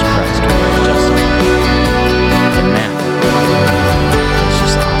 Jesus Christ, we were justified. And that is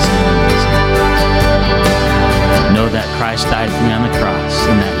just awesome and amazing. Know that Christ died for me on the cross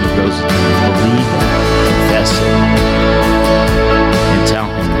and that He rose again. Believe that, confess it, and tell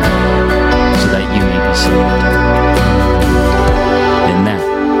Him that, so that you may be saved. And that,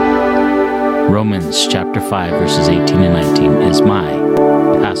 Romans chapter 5, verses 18 and 19, is my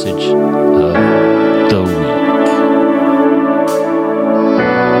passage of the week.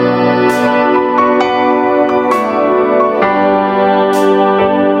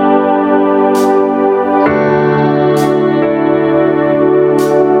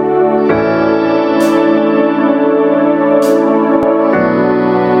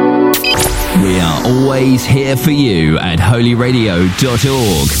 Always here for you at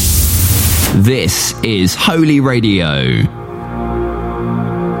holyradio.org. This is Holy Radio.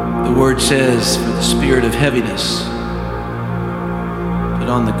 The word says, for the spirit of heaviness, put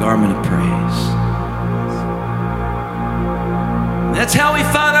on the garment of praise. And that's how we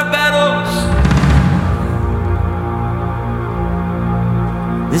fight our battles.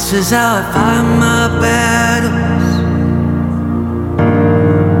 This is how I fight my battles.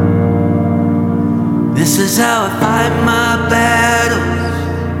 This is how I fight my battles.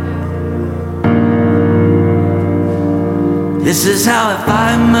 This is how I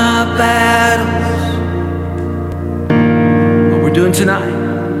fight my battles. What we're doing tonight.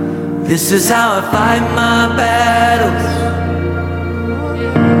 This is how I fight my battles.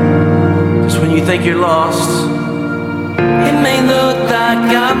 Just when you think you're lost, it may look like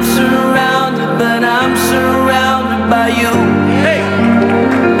I'm surrounded, but I'm surrounded by you. Hey!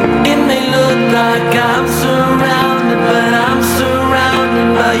 It may look like I'm surrounded, but I'm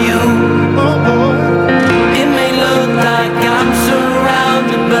surrounded by you. It may look like I'm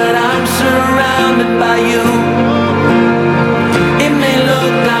surrounded, but I'm surrounded by you. It may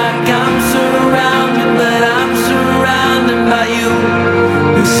look like I'm surrounded, but I'm surrounded by you.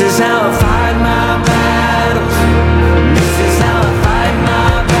 This is how I fight my battles. This is how I fight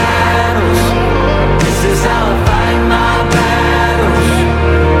my battles. This is how I fight my battles.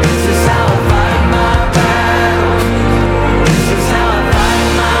 This is how I fight my battles. This is how I fight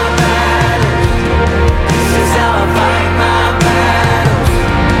my battles. This is how I fight my battles.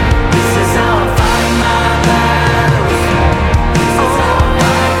 This is how I fight my battles. This is how I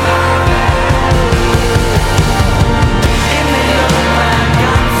fight my battles. It may look like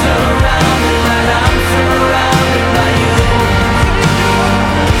I'm surrounded, but I'm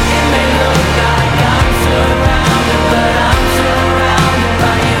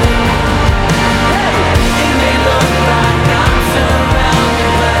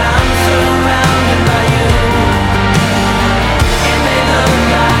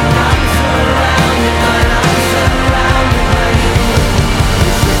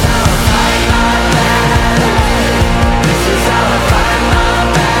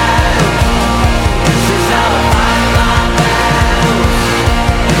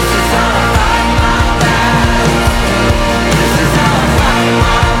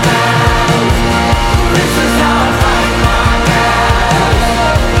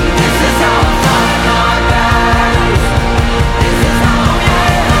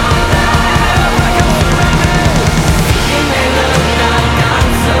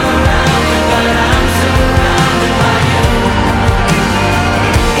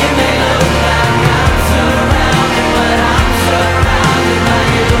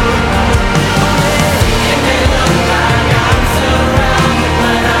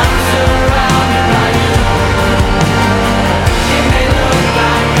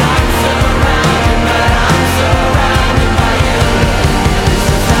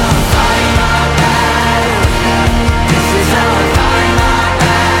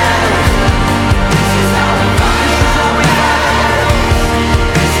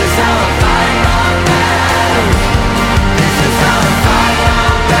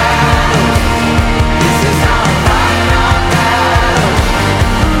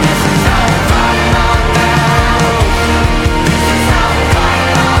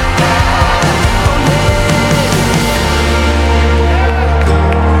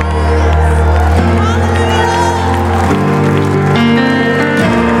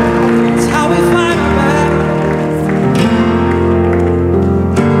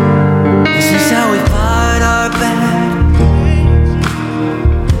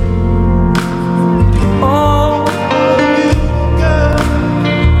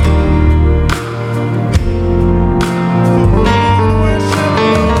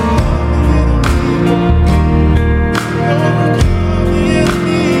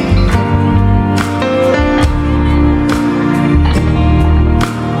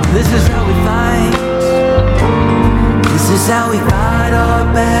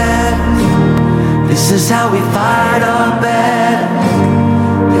This is how we fight our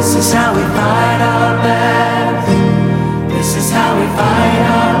battles. This is how we fight our battles. This is how we fight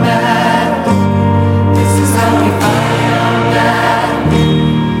our battles. This is how we fight our battles.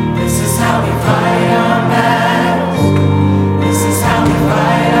 This is how we fight our battles. This is how we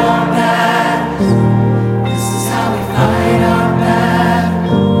fight our battles. This is how we fight our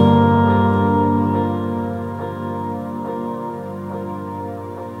battles.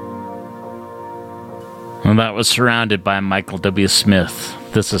 Well, that was Surrounded by Michael W. Smith.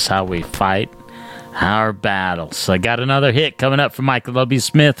 This is how we fight our battles. I got another hit coming up from Michael W.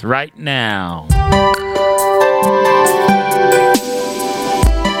 Smith right now.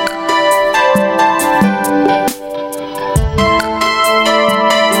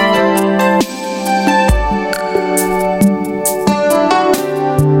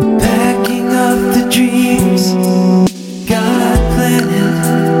 Packing up the dreams God planted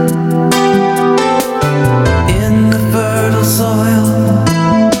in the fertile soil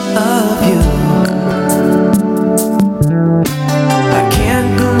of you. I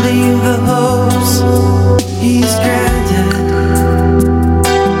can't believe the hopes He's granted.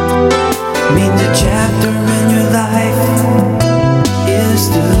 Mean the chapter in your life is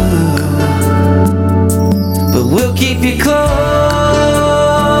through, but we'll keep you close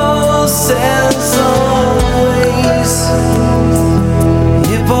as always.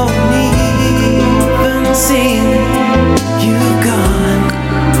 You won't even see you've gone,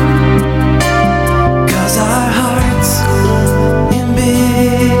 'cause our hearts in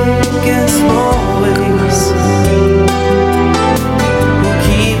big and small ways will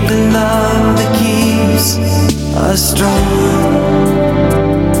keep the love that keeps us strong.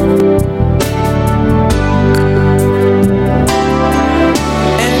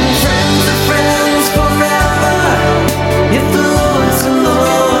 And friends are friends forever if the Lord's the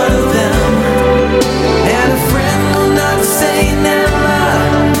Lord of them. And a friend will not say never,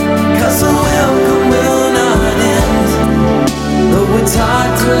 'cause the welcome will not end. Though it's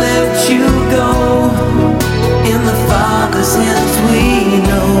hard to let you go, in the Father's hands we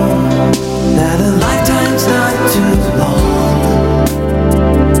know that a lifetime's not too long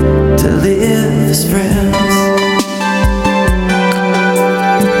to live as friends.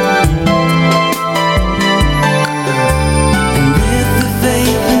 And with the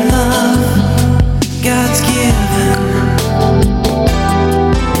faith and love God's given,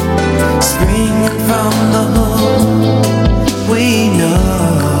 springing from the hope we know,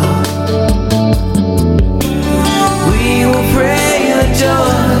 we will pray the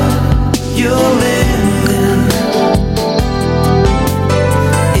joy you'll live in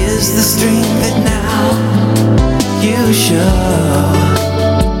is the strength that now you show.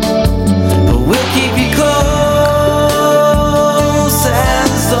 But we'll keep you close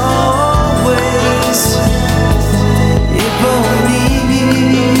as always. It won't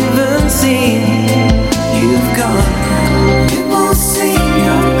even seem you've gone. It won't seem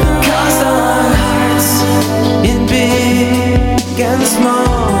you're gone, 'cause our hearts in big and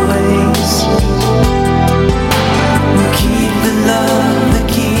small ways will keep the love that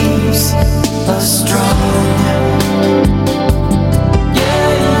keeps us strong. Yeah,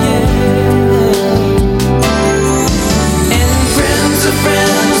 yeah. And friends are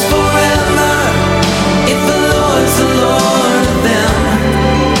friends forever if the Lord's the Lord of them.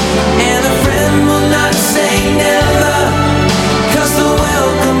 And a friend will not say never, 'cause the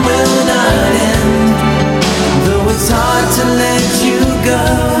welcome will not end. Though it's hard to let you go,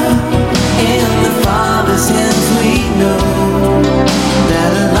 in the Father's hands we know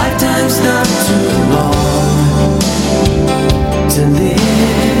that a lifetime's not too long to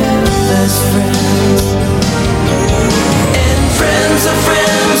live as friends. And friends are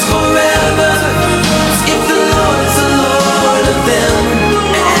friends forever if the Lord's the Lord of them.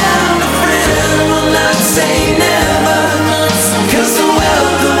 And a friend will not say never, 'cause the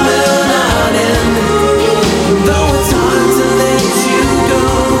welcome will not end. Though it's hard to let you go,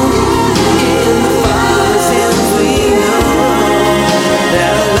 in the Father's hands we know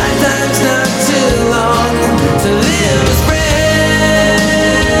that a lifetime's not too long to live as friends.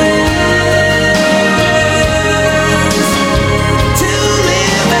 To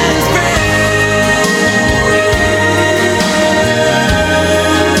live as friends.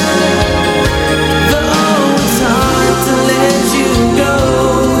 Though it's hard to let you go,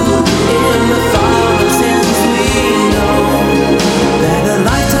 in the Father's hands we know that a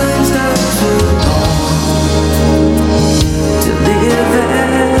lifetime's not too long to live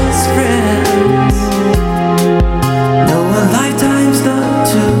as friends. No, a lifetime's not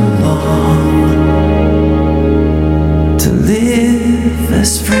too long to live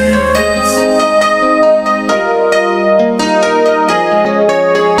as friends.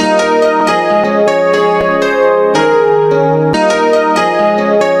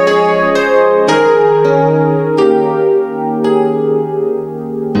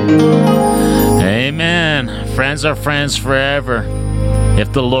 friends are friends forever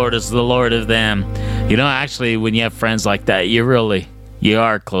if the Lord is the Lord of them. You know, actually, when you have friends like that, you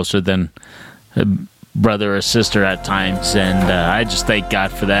are closer than a brother or sister at times, and I just thank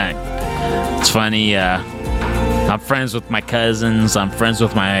God for that. It's funny, I'm friends with my cousins, I'm friends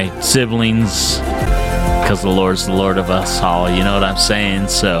with my siblings, because the Lord's the Lord of us all, you know what I'm saying?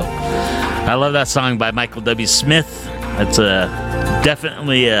 So, I love that song by Michael W. Smith. It's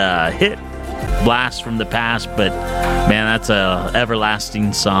definitely a hit blast from the past, but man, that's a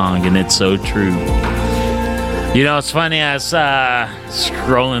everlasting song, and it's so true. You know, it's funny, I was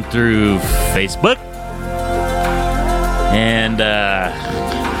scrolling through Facebook, and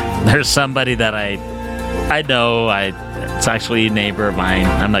there's somebody that I know, it's actually a neighbor of mine.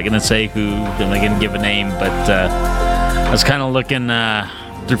 I'm not going to say who, I'm not going to give a name, but I was kind of looking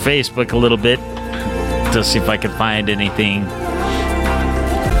through Facebook a little bit to see if I could find anything,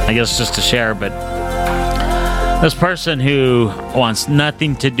 I guess just to share. But this person who wants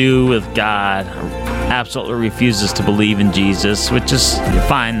nothing to do with God, absolutely refuses to believe in Jesus, which is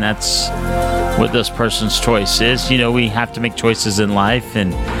fine. That's what this person's choice is. You know, we have to make choices in life,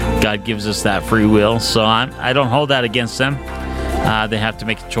 and God gives us that free will. So I don't hold that against them. They have to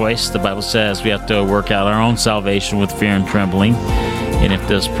make a choice. The Bible says we have to work out our own salvation with fear and trembling. And if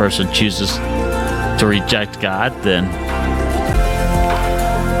this person chooses to reject God, then,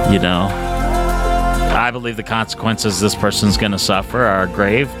 you know, I believe the consequences this person's going to suffer are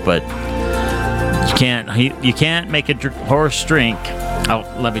grave, but you can't make a horse drink. Oh,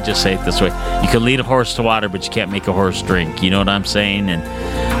 let me just say it this way. You can lead a horse to water, but you can't make a horse drink. You know what I'm saying? And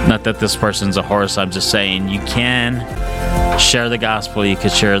not that this person's a horse. I'm just saying you can share the gospel. You can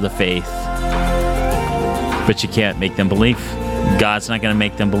share the faith, but you can't make them believe. God's not going to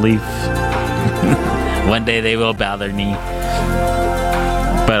make them believe. One day they will bow their knee.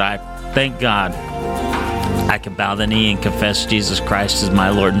 But I thank God I can bow the knee and confess Jesus Christ as my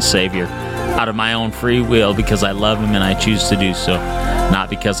Lord and Savior out of my own free will, because I love Him and I choose to do so, not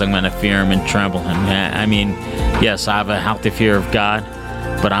because I'm going to fear Him and tremble Him. I mean, yes, I have a healthy fear of God,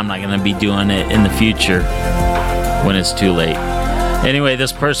 but I'm not going to be doing it in the future when it's too late. Anyway,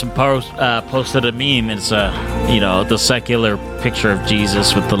 this person posted a meme. It's the secular picture of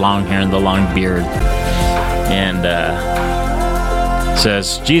Jesus with the long hair and the long beard, and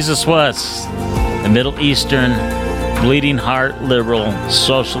says Jesus was a Middle Eastern, bleeding heart liberal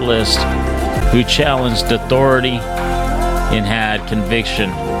socialist who challenged authority and had conviction.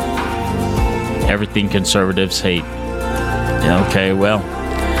 Everything conservatives hate. Okay, well,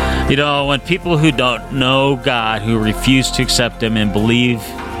 you know, when people who don't know God, who refuse to accept Him and believe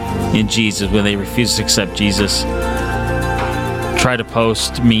in Jesus, when they refuse to accept Jesus, try to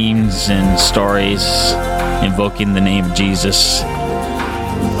post memes and stories invoking the name of Jesus,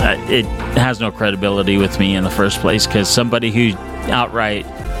 it has no credibility with me in the first place, because somebody who outright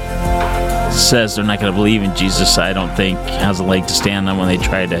says they're not going to believe in Jesus, I don't think has a leg to stand on when they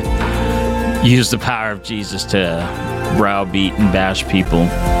try to use the power of Jesus to browbeat and bash people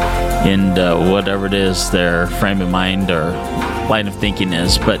in whatever it is their frame of mind or line of thinking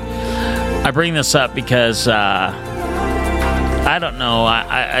is. But I bring this up because I don't know.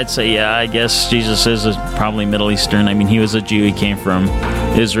 I'd say, yeah, I guess Jesus is probably Middle Eastern. I mean, he was a Jew. He came from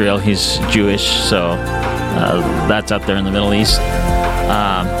Israel. He's Jewish, so that's out there in the Middle East.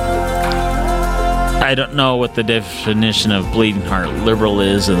 I don't know what the definition of bleeding heart liberal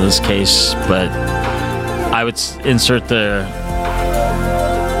is in this case, but I would insert the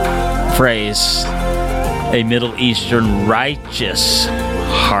phrase, a Middle Eastern righteous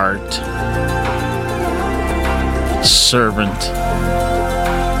heart servant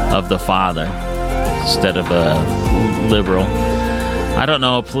of the Father instead of a liberal. I don't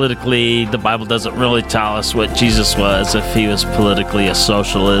know, politically, the Bible doesn't really tell us what Jesus was, if he was politically a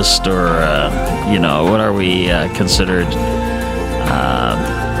socialist or, what are we considered?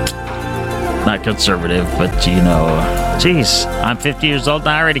 Not conservative, but, geez, I'm 50 years old and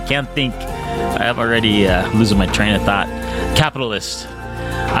I already can't think. I'm already losing my train of thought. Capitalist.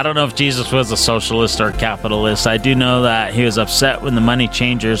 I don't know if Jesus was a socialist or a capitalist. I do know that he was upset when the money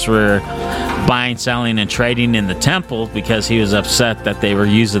changers were buying, selling, and trading in the temple, because he was upset that they were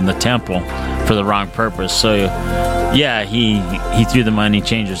using the temple for the wrong purpose. So, yeah, he threw the money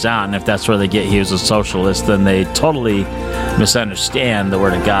changers out, and if that's where they get he was a socialist, then they totally misunderstand the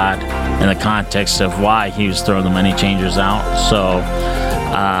Word of God in the context of why he was throwing the money changers out. So,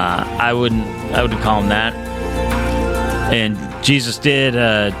 I wouldn't call him that. And Jesus did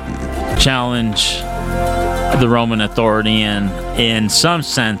challenge the Roman authority in some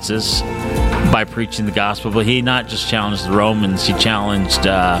senses by preaching the gospel, but he not just challenged the Romans, he challenged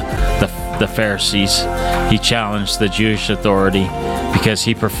the the Pharisees. He challenged the Jewish authority because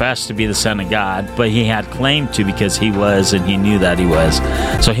he professed to be the Son of God, but he had claim to because he was, and he knew that he was.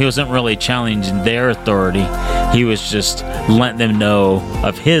 So he wasn't really challenging their authority. He was just letting them know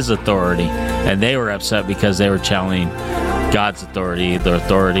of his authority, and they were upset because they were challenging God's authority, the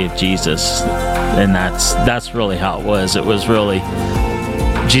authority of Jesus. And that's really how it was. It was really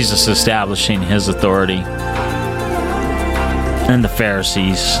Jesus establishing his authority, and the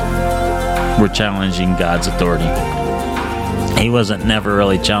Pharisees were challenging God's authority. He wasn't never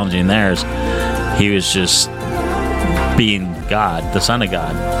really challenging theirs. He was just being God, the Son of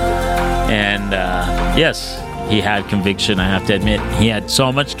God. And yes, he had conviction. I have to admit, he had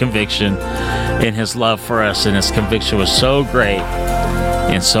so much conviction in his love for us, and his conviction was so great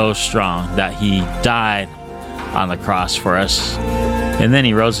and so strong that he died on the cross for us. And then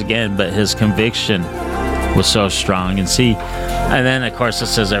he rose again, but his conviction was so strong. And then of course it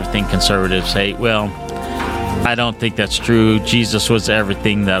says everything conservatives hate. Well, I don't think that's true. Jesus was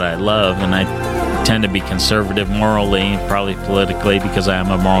everything that I love, and I tend to be conservative morally, probably politically, because I am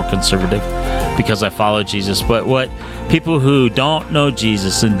a moral conservative, because I follow Jesus. But what people who don't know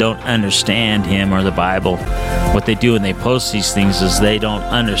Jesus and don't understand him or the Bible, what they do when they post these things is they don't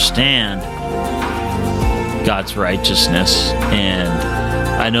understand God's righteousness. And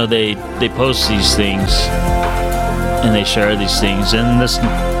I know they post these things and they share these things, and this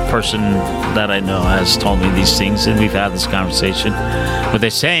person that I know has told me these things, and we've had this conversation, but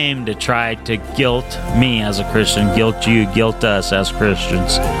they seem to try to guilt me as a Christian, guilt you, guilt us as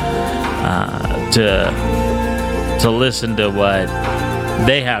Christians, to listen to what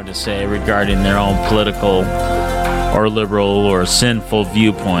they have to say regarding their own political or liberal or sinful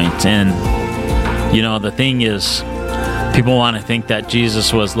viewpoint. And you know, the thing is, people want to think that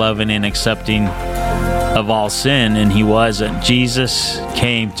Jesus was loving and accepting of all sin, and he wasn't. Jesus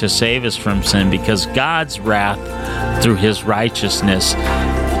came to save us from sin because God's wrath through his righteousness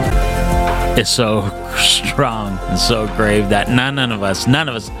is so strong and so grave that none of us, not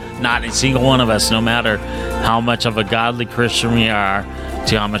a single one of us, no matter how much of a godly Christian we are,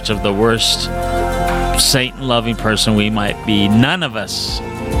 to how much of the worst Satan-loving person we might be, none of us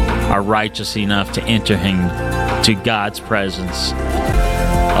are righteous enough to enter into God's presence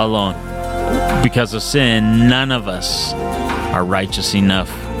alone. Because of sin, none of us are righteous enough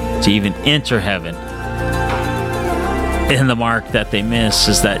to even enter heaven. And the mark that they miss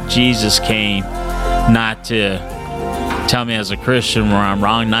is that Jesus came not to tell me as a Christian where I'm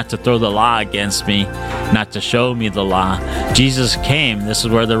wrong, not to throw the law against me, not to show me the law. Jesus came, this is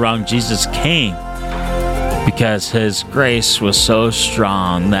where they're wrong, Jesus came because his grace was so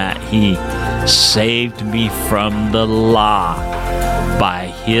strong that he saved me from the law by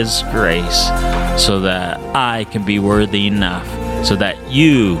his grace, so that I can be worthy enough, so that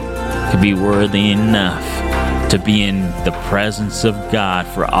you can be worthy enough to be in the presence of God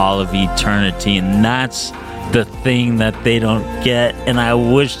for all of eternity. And that's the thing that they don't get, and I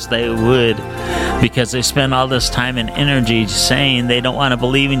wish they would, because they spend all this time and energy saying they don't want to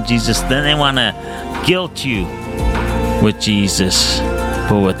believe in Jesus, then they want to guilt you with Jesus.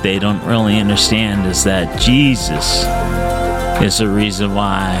 But what they don't really understand is that Jesus is the reason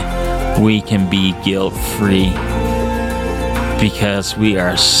why we can be guilt-free, because we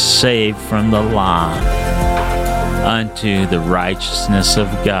are saved from the law unto the righteousness of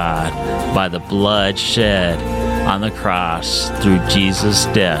God by the blood shed on the cross through Jesus'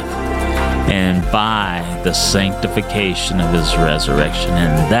 death, and by the sanctification of his resurrection.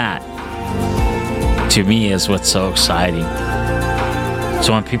 And that, to me, is what's so exciting.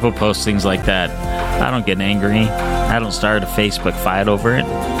 So when people post things like that, I don't get angry. I don't start a Facebook fight over it.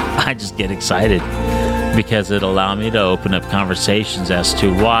 I just get excited because it allowed me to open up conversations as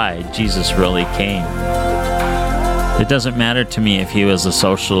to why Jesus really came. It doesn't matter to me if he was a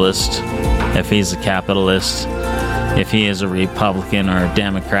socialist, if he's a capitalist, if he is a Republican or a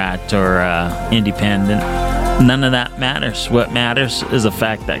Democrat or independent. None of that matters. What matters is the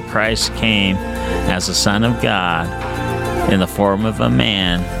fact that Christ came as the Son of God in the form of a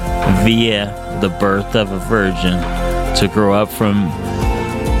man via the birth of a virgin to grow up from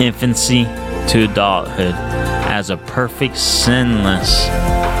infancy to adulthood as a perfect, sinless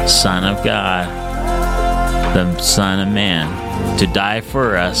Son of God, the Son of Man, to die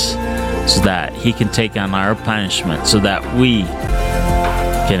for us so that he can take on our punishment, so that we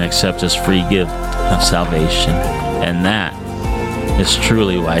can accept his free gift of salvation. And that is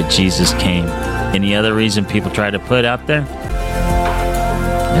truly why Jesus came. Any other reason people try to put out there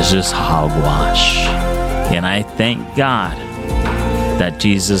is just hogwash. And I thank God that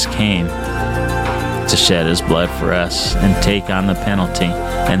Jesus came to shed his blood for us and take on the penalty,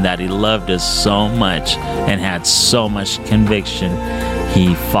 and that he loved us so much and had so much conviction,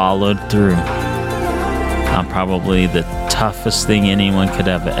 he followed through on probably the toughest thing anyone could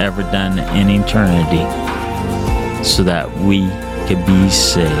have ever done in eternity so that we could be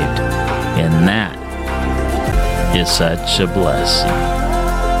saved. And that is such a blessing.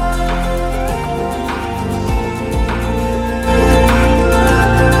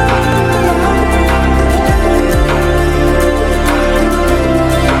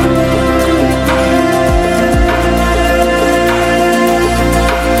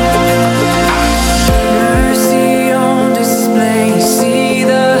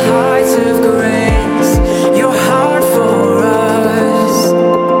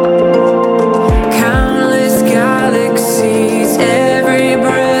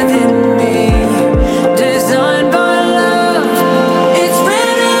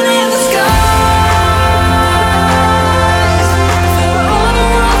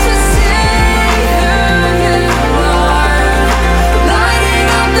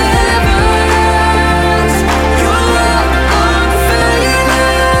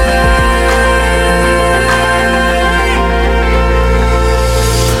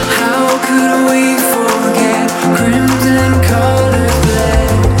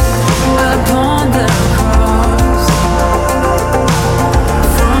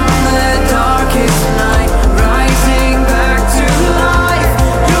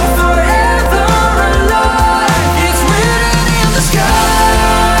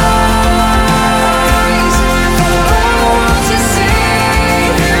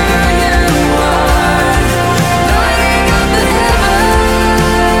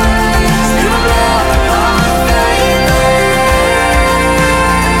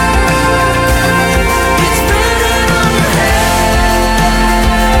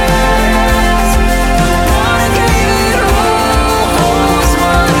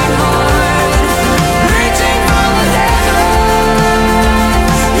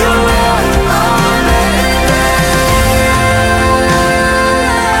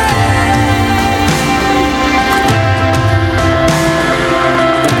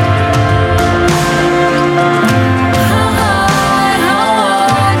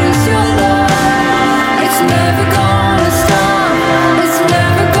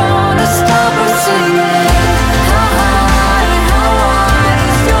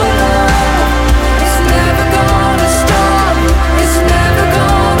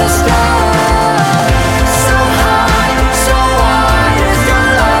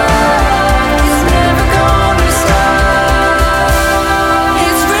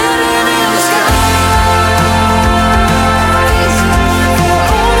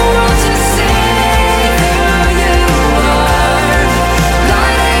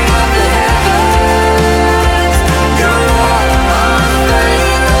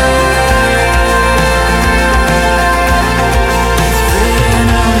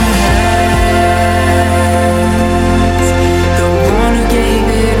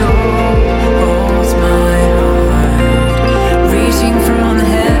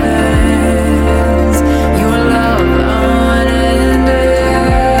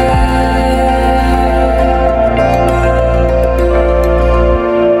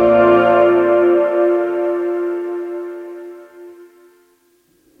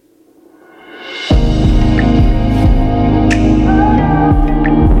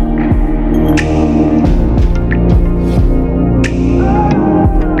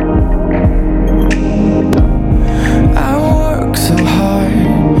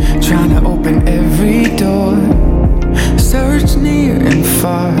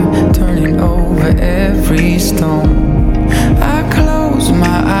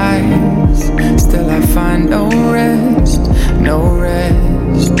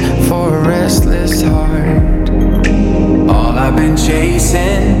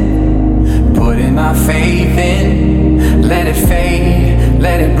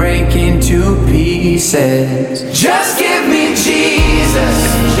 Just give me Jesus,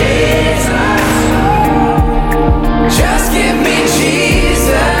 Jesus. Just give me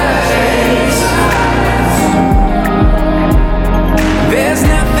Jesus. There's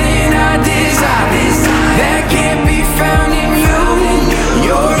nothing I desire that can't be found in you.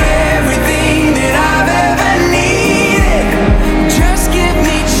 You're everything that I've ever needed. Just give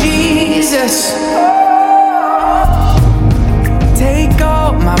me Jesus. Take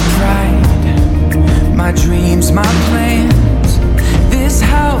all my pride, my dreams, my plans. This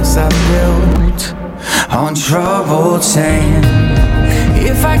house I built on troubled sand.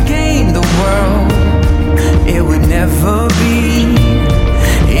 If I gained the world, it would never be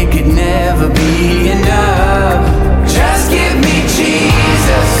it could never be enough. Just give me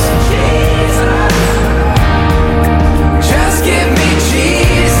Jesus. Just give me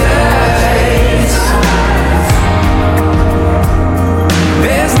Jesus.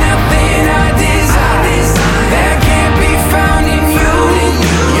 There's nothing I desire that can't be found in you.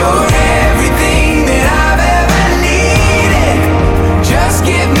 You're everything that I've ever needed. Just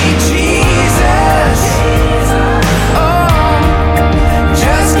give me Jesus. Oh,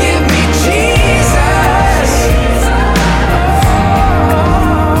 just give me Jesus.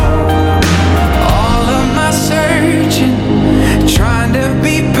 All of my searching, trying to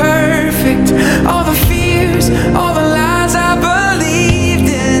be perfect, all the fears, all the lies I believed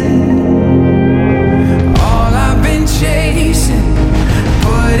in, all I've been chasing,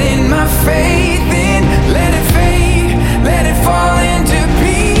 putting my faith in, let it fade, let it fall into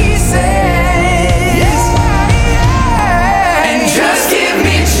pieces. And just give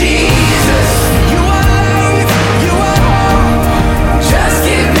me Jesus. You are life, you are hope. Just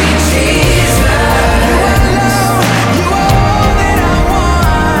give me Jesus. You are love, you are all that I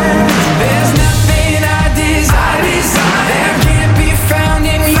want. There's nothing I desire that can't be found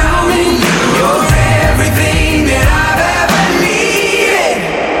in you. You're everything that I've ever needed.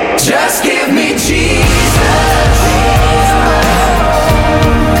 Just give me Jesus.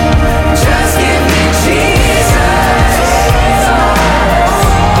 Just give me Jesus.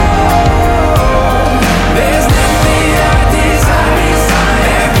 There's nothing I desire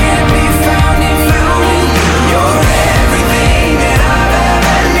that can't be found in you. You're everything that I've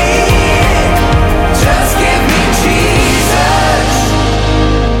ever needed. Just give me Jesus.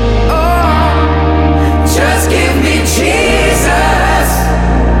 Oh, just give me Jesus.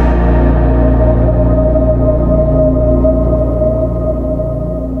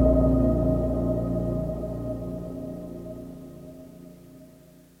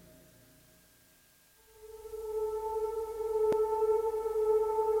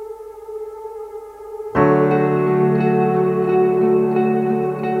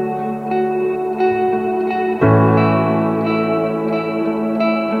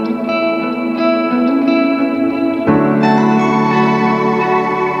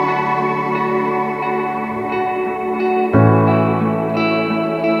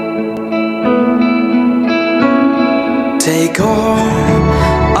 Take all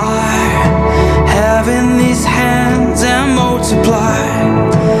I have in these hands and multiply,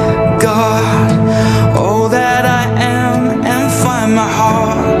 God, all that I am, and find my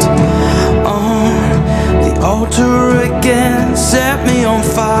heart on the altar again. Set me on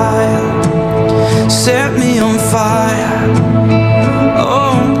fire, set me on fire.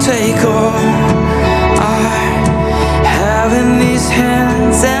 Oh, take all I have in these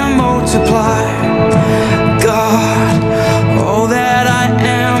hands and multiply, God, all that I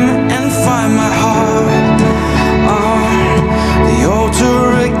am, and find my heart on the altar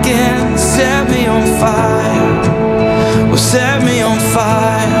again. Set me on fire, well, set me on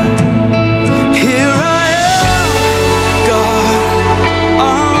fire. Here I am, God,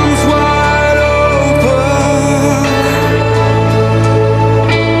 arms wide open.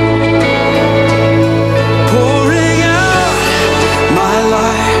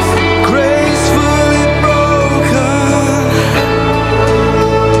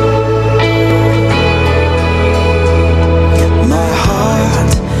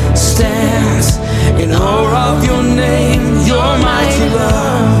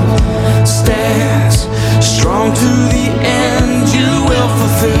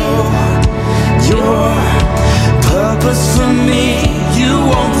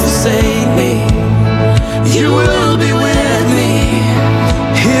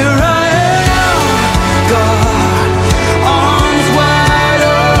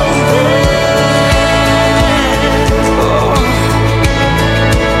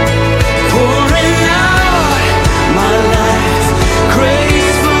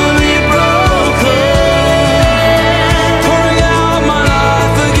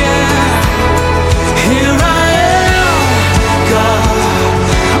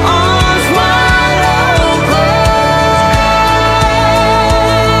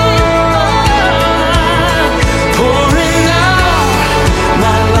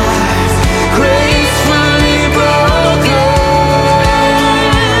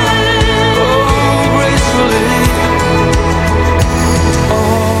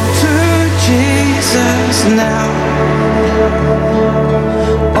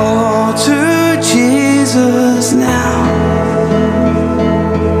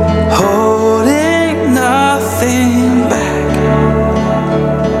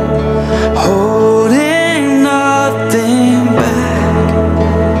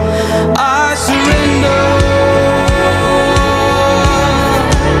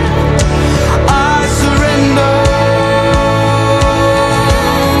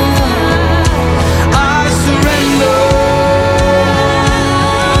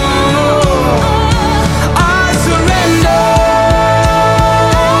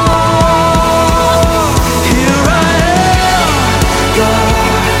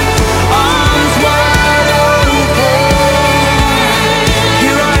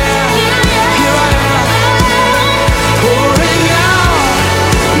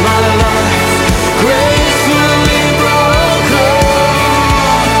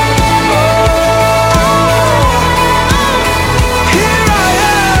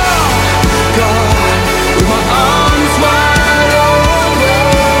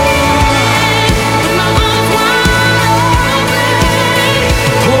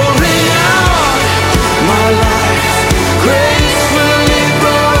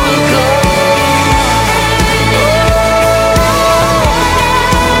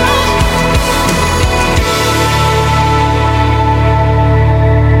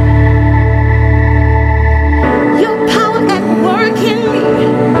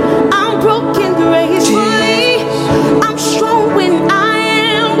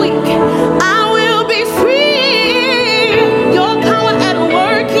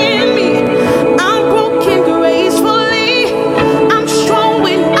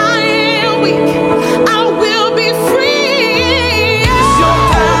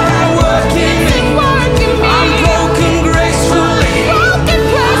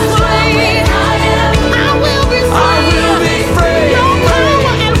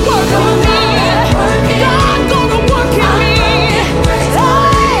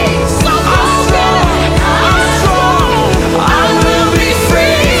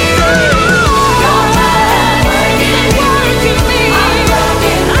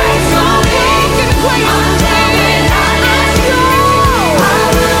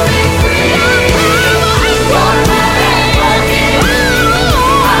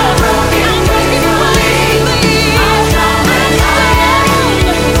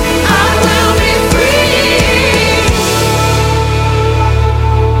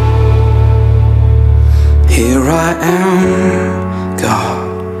 I am, God,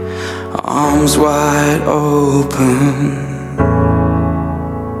 arms wide open,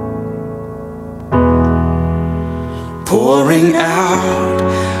 pouring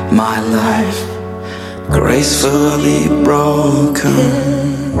out my life, gracefully broken.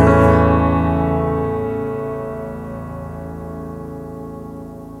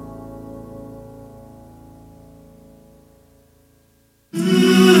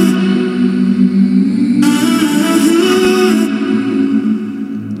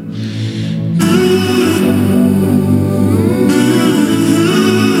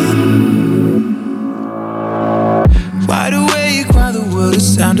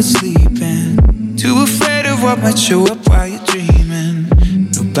 Might show up while you're dreaming.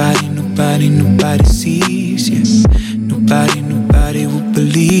 Nobody sees you. Nobody will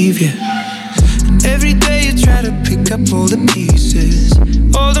believe you. And every day you try to pick up all the pieces,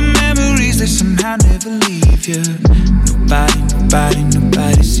 all the memories, they somehow never leave you.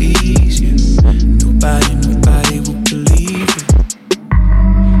 Nobody sees you. Nobody will believe you.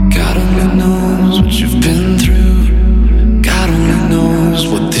 God only knows what you've been through. God only knows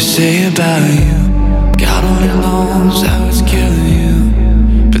what they say about you. God only knows how it's killing you.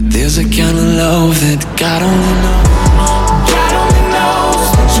 But there's a kind of love that God only knows. God only knows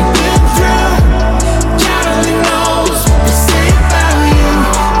what you've been through. God only knows what they say about you.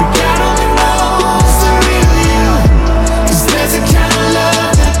 But God only knows the real you. 'Cause there's a kind of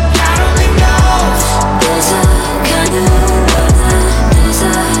love that God only knows. There's a kind of love, there's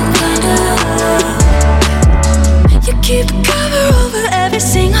a kind of love. You keep a cover over every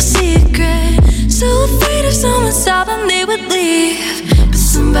single secret, so afraid if someone saw them they would leave. But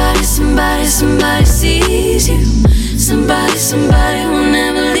somebody sees you. Somebody will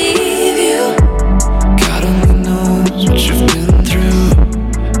never leave you. God only knows what you've been through.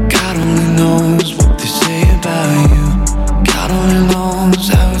 God only knows what they say about you. God only knows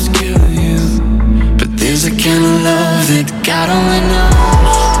how it's killing you. But there's a kind of love that God only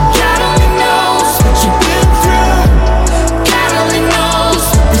knows. God only knows what you've been through. God only knows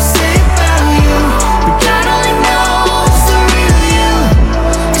what they say about you. But God only knows the real you.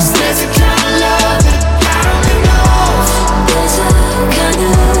 'Cause there's a kind of love that God only knows. There's a kind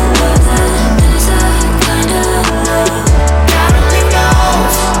of love, there's a kind of love. God only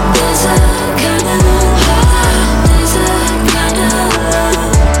knows. There's a kind of love, there's a kind of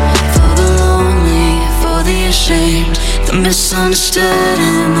love. For the lonely, for the ashamed, the misunderstood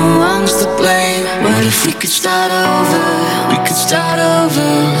and the ones to blame. What if we could start over? We could start over.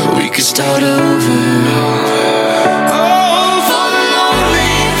 We could start over. Oh, for the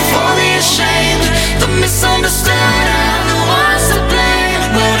lonely, for the ashamed, the misunderstood and the ones to blame.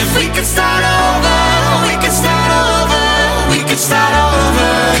 What if we could start over? We could start over. We could start over.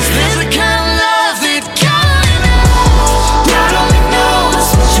 'Cause there's a kind of love that God only knows. God only knows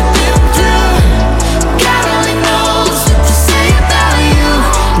what you've been through. God only knows what to say about you.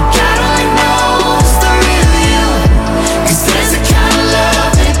 God only knows the real you. 'Cause there's a kind of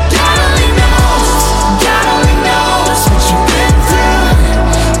love that God only knows. God only knows what you've been through.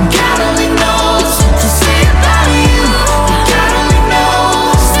 God only knows what to say about you. God only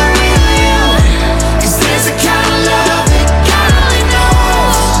knows the real you. 'Cause there's a kind of love that God only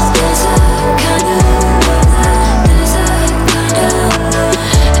knows. There's a kind of love, there's a kind of love.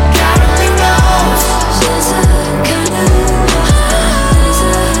 God only knows. There's a kind of love, there's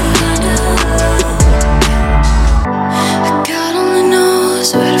a kind of love. God only knows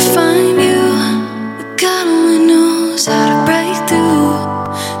where to find you. God only knows how to break through.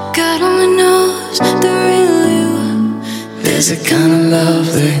 God only knows the real you. There's a kind of love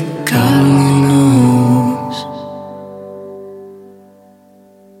that God only knows.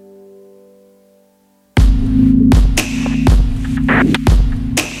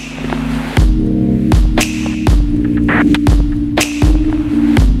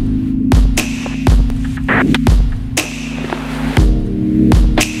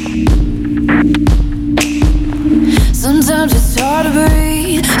 Sometimes it's hard to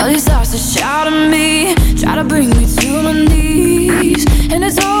breathe. All these thoughts that shout at me, try to bring me to my knees. And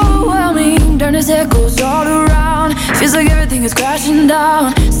it's overwhelming, darkness echoes all around. Feels like everything is crashing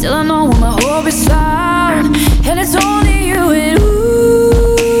down. Still I know where my hope is found. And it's only you and ooh.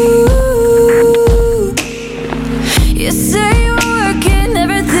 You say you're working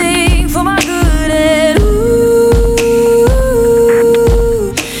everything for my good and ooh,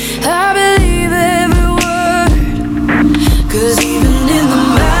 I believe every word. 'Cause even in the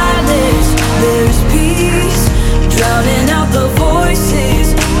madness, there is peace, drowning out the voices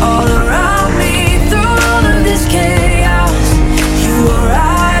all around me. Through all of this chaos, you are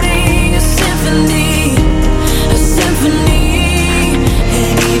writing a symphony.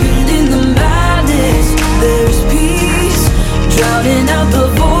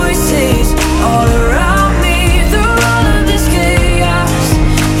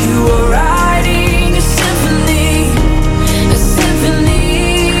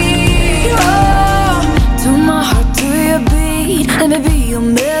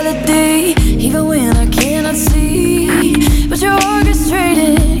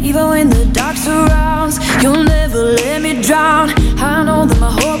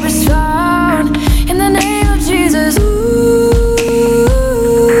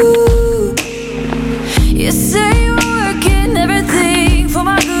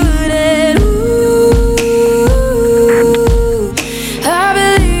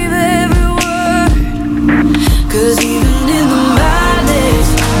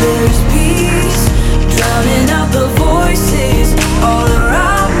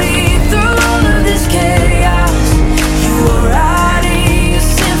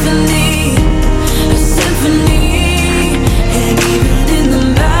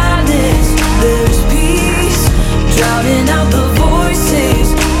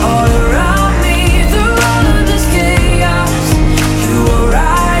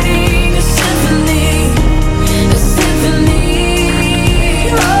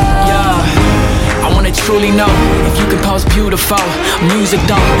 before. Music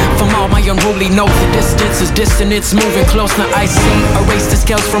done from all my unruly notes. The distance is distant, it's moving close. Now I see, erase the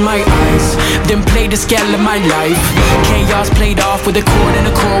scales from my eyes, then play the scale of my life. Chaos played off with a chord and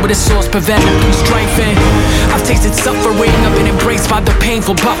a chord with a source preventing through strife. And I've tasted suffering, I've been embraced by the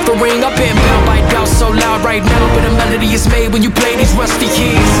painful buffering. I've been bound by doubt so loud right now, but a melody is made when you play these rusty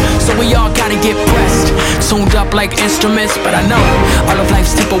keys. So we all gotta get pressed, tuned up like instruments. But I know all of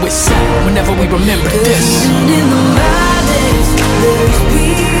life's tempo is set whenever we remember this. In the madness, there is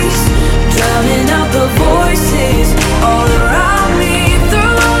peace, drowning out the voices all around me.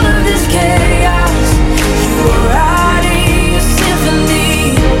 Through all of this chaos, you are writing a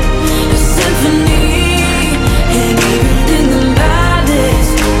symphony, a symphony. And even in the madness,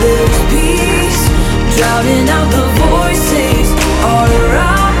 there is peace, drowning out the voices all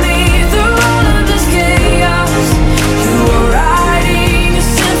around me. Through all of this chaos, you are writing a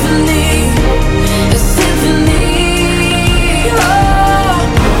symphony, a symphony.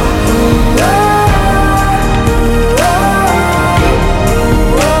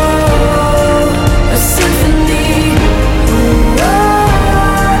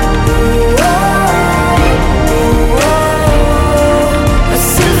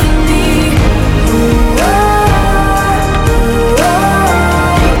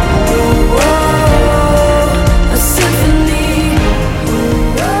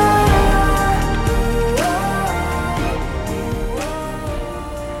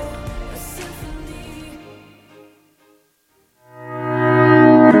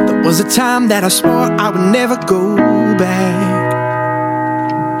 Was a time that I swore I would never go back.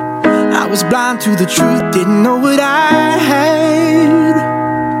 I was blind to the truth, didn't know what I had.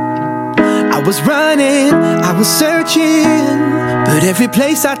 I was running, I was searching, but every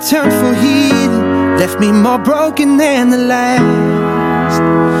place I turned for healing left me more broken than the last.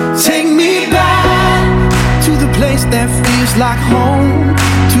 Take me back to the place that feels like home,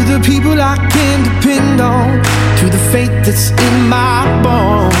 to the people I can depend on, to the faith that's in my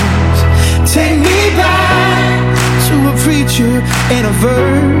bones. Take me back to a preacher and a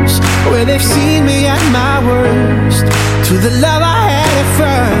verse where they've seen me at my worst, to the love I had at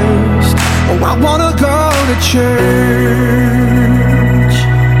first. Oh, I wanna go to church.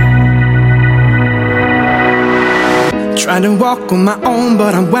 Trying to walk on my own,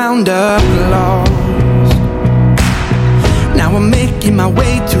 but I'm wound up lost. Now I'm making my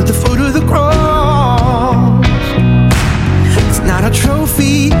way to the foot of the cross. It's not a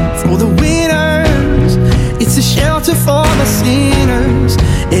trophy for the winners, it's a shelter for the sinners,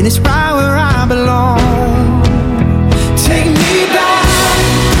 and it's right where I belong. Take me back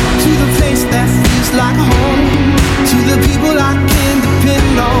to the place that feels like home, to the people I can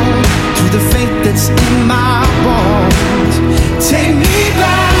depend on, to the faith that's in my bones. Take me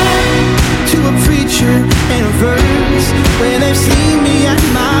back to a preacher and a verse where they've seen me at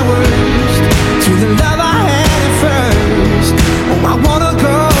my worst, to the love I had at first. Oh, I wanna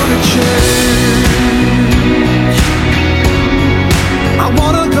go to church. I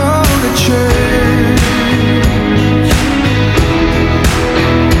wanna go to church.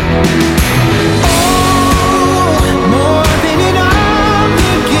 Oh, more than an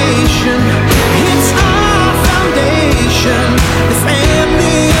obligation, it's our foundation, the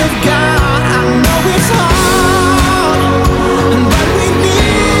family of God. I know it's hard, but we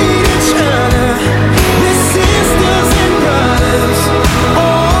need each other. We're sisters and brothers.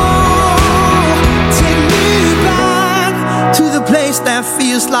 Oh, take me back to the place that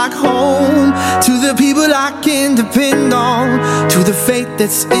feels like home, to the people I can depend on, to the faith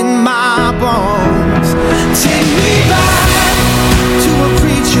that's in my bones. Take me back to a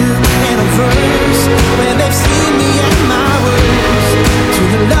preacher and a verse where they've seen me at my worst, to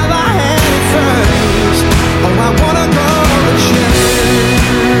the love I had at first. Oh, I wanna go to church.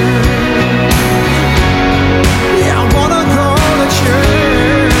 Yeah, I wanna go to church.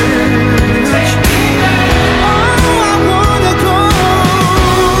 Oh, I wanna go.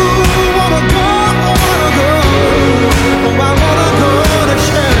 Wanna go, wanna go. Oh, I wanna go to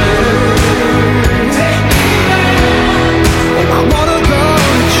church. Oh, I wanna go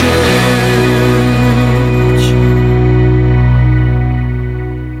to church.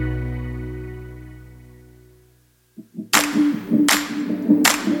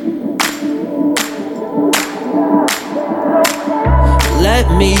 Let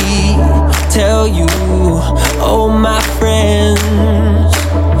me tell you, oh my friends,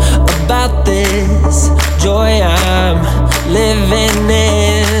 about this joy I'm living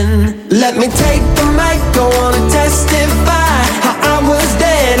in. Let me take the mic, go on and testify how I was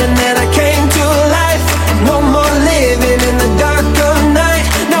dead and then I came to life. No more living in the dark of night.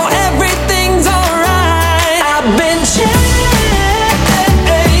 Now everything's alright. I've been changed.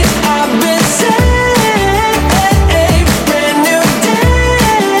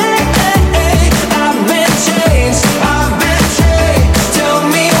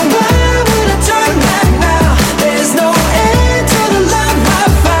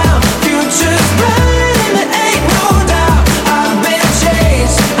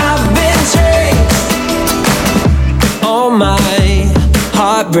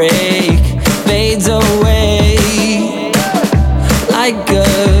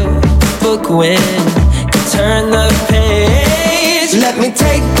 book when could turn the page. Let me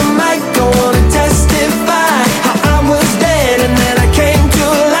take the mic, I wanna testify how I was dead and then I came to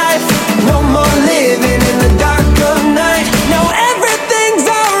life. No more living in the dark of night. No, everything's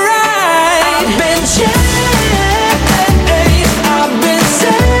alright. I've been changed, I've been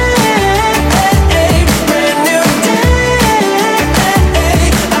saved, brand new day.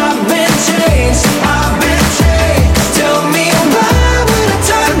 I've been changed, I've been changed. Tell me why would I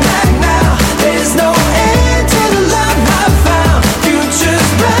turn back now? There's no end to the love I found. Future's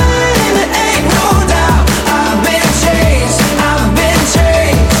bright and there ain't no doubt. I've been changed, I've been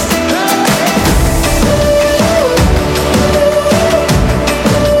changed.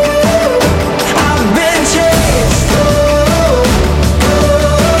 I've been changed.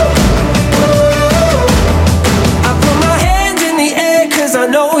 I put my hands in the air 'cause I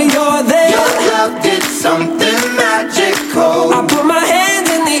know you're there. Your love did something magical. I put my hands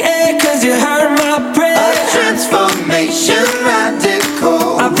in the air 'cause you heard my prayer. A transformation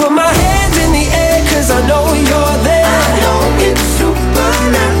radical. I put my hands in the air 'cause I know you're there. I know it's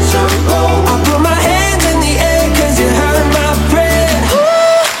supernatural. I put my hands in the air 'cause you heard my prayer.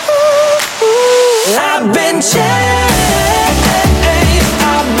 I've been changed,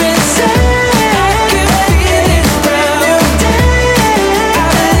 I've been saved. I can feel it, brand new day. I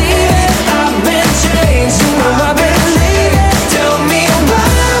believe it, I've been changed. You know I believe it. Tell me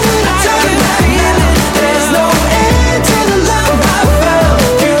why would I turn back now? There's no end to the love I found.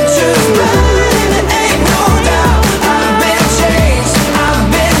 Future's bright and there ain't no doubt. I've been changed, I've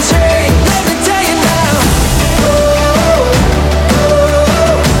been changed. Let me tell you now.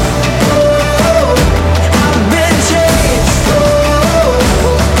 I've been changed.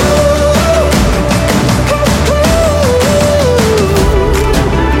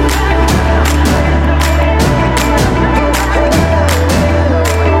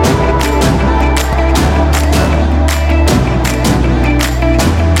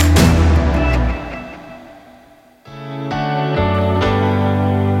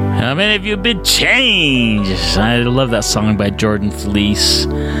 How many of you have been changed? I love that song by Jordan Felice.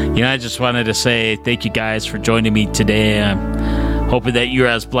 You know, I just wanted to say thank you guys for joining me today. I'm hoping that you're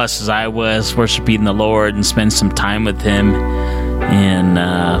as blessed as I was worshiping the Lord and spend some time with Him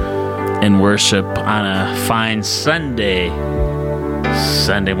in worship on a fine Sunday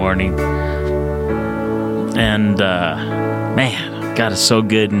morning. And man, God is so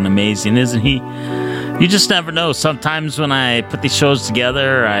good and amazing, isn't He? You just never know. Sometimes when I put these shows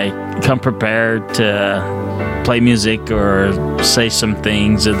together, I come prepared to play music or say some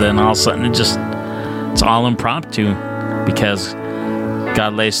things, and then all of a sudden it's all impromptu because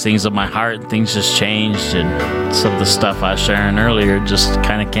God lays things on my heart and things just changed, and some of the stuff I was sharing earlier just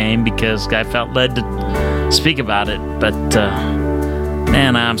kind of came because I felt led to speak about it. But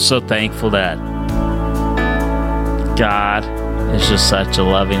man, I'm so thankful that God is just such a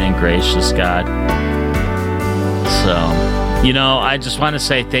loving and gracious God. So, you know, I just want to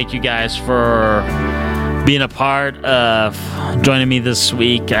say thank you guys for being a part of joining me this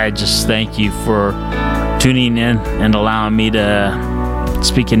week. I just thank you for tuning in and allowing me to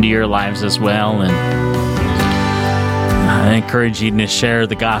speak into your lives as well. And I encourage you to share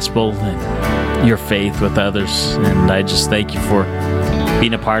the gospel and your faith with others. And I just thank you for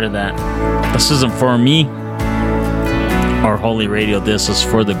being a part of that. This isn't for me or Holy Radio. This is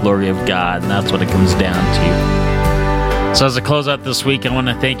for the glory of God, and that's what it comes down to. So as I close out this week, I want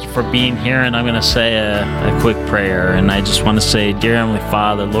to thank you for being here, and I'm going to say a quick prayer. And I just want to say, dear Heavenly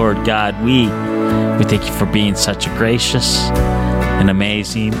Father, Lord God, we thank you for being such a gracious and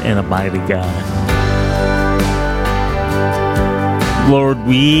amazing and a mighty God. Lord,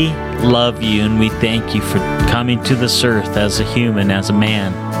 we love you, and we thank you for coming to this earth as a human, as a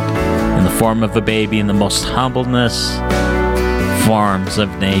man, in the form of a baby, in the most humbleness forms of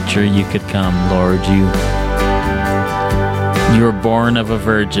nature you could come, Lord. You were born of a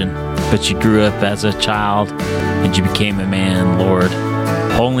virgin, but you grew up as a child and you became a man, Lord,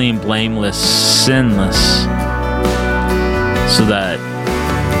 holy and blameless, sinless, so that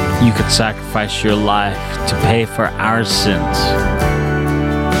you could sacrifice your life to pay for our sins,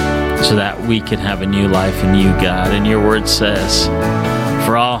 so that we can have a new life in you, God. And your word says,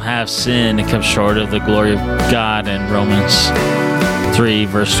 for all have sinned and come short of the glory of God in Romans 3,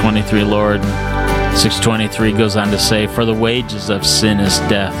 verse 23, Lord. 6:23 goes on to say, for the wages of sin is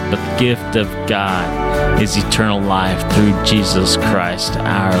death, but the gift of God is eternal life through Jesus Christ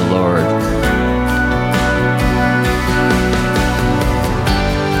our Lord.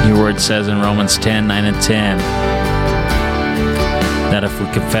 Your word says in Romans 10:9 and 10, that if we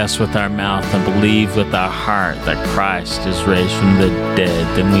confess with our mouth and believe with our heart that Christ is raised from the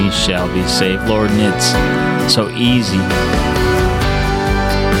dead, then we shall be saved. Lord, and it's so easy.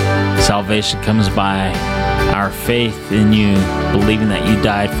 Salvation comes by our faith in you, believing that you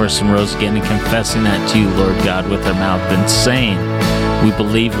died for us and rose again, and confessing that to you, Lord God, with our mouth, and saying we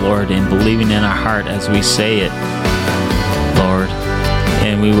believe, Lord, and believing in our heart as we say it, Lord,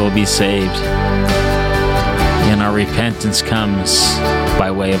 and we will be saved. And our repentance comes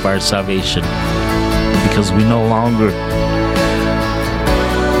by way of our salvation, because we no longer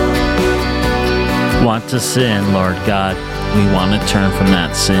want to sin, Lord God. We want to turn from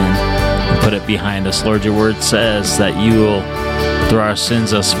that sin and put it behind us. Lord, your word says that you will throw our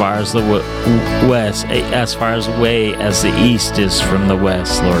sins as far as the west, as far as away as the east is from the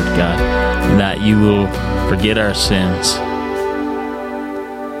west, Lord God, and that you will forget our sins.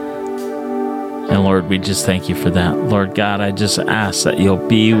 And Lord, we just thank you for that. Lord God, I just ask that you'll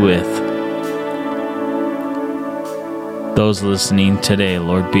be with those listening today.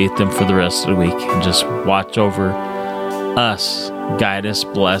 Lord, be with them for the rest of the week, and just watch over us, guide us,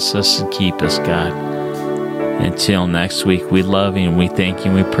 bless us, and keep us, God. Until next week, we love you and we thank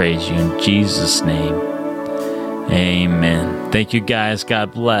you and we praise you in Jesus' name. Amen. Thank you, guys.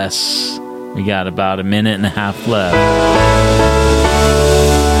 God bless. We got about a minute and a half left.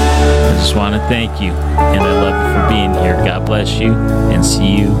 I just want to thank you, and I love you for being here. God bless you, and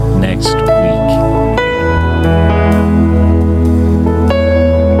see you next week.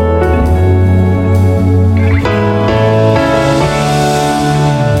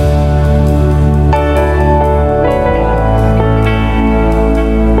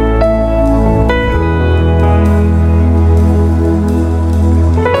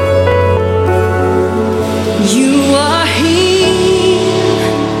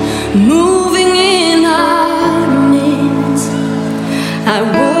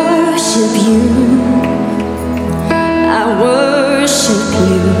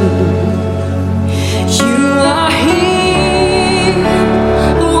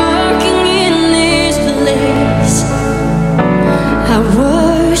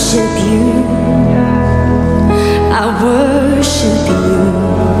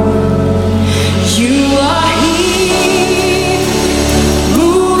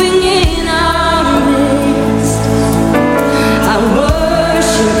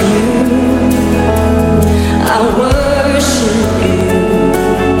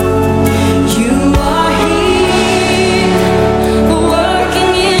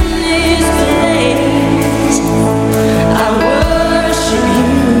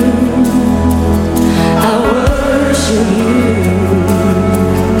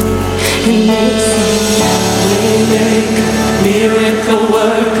 Miracle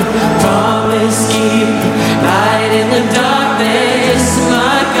work.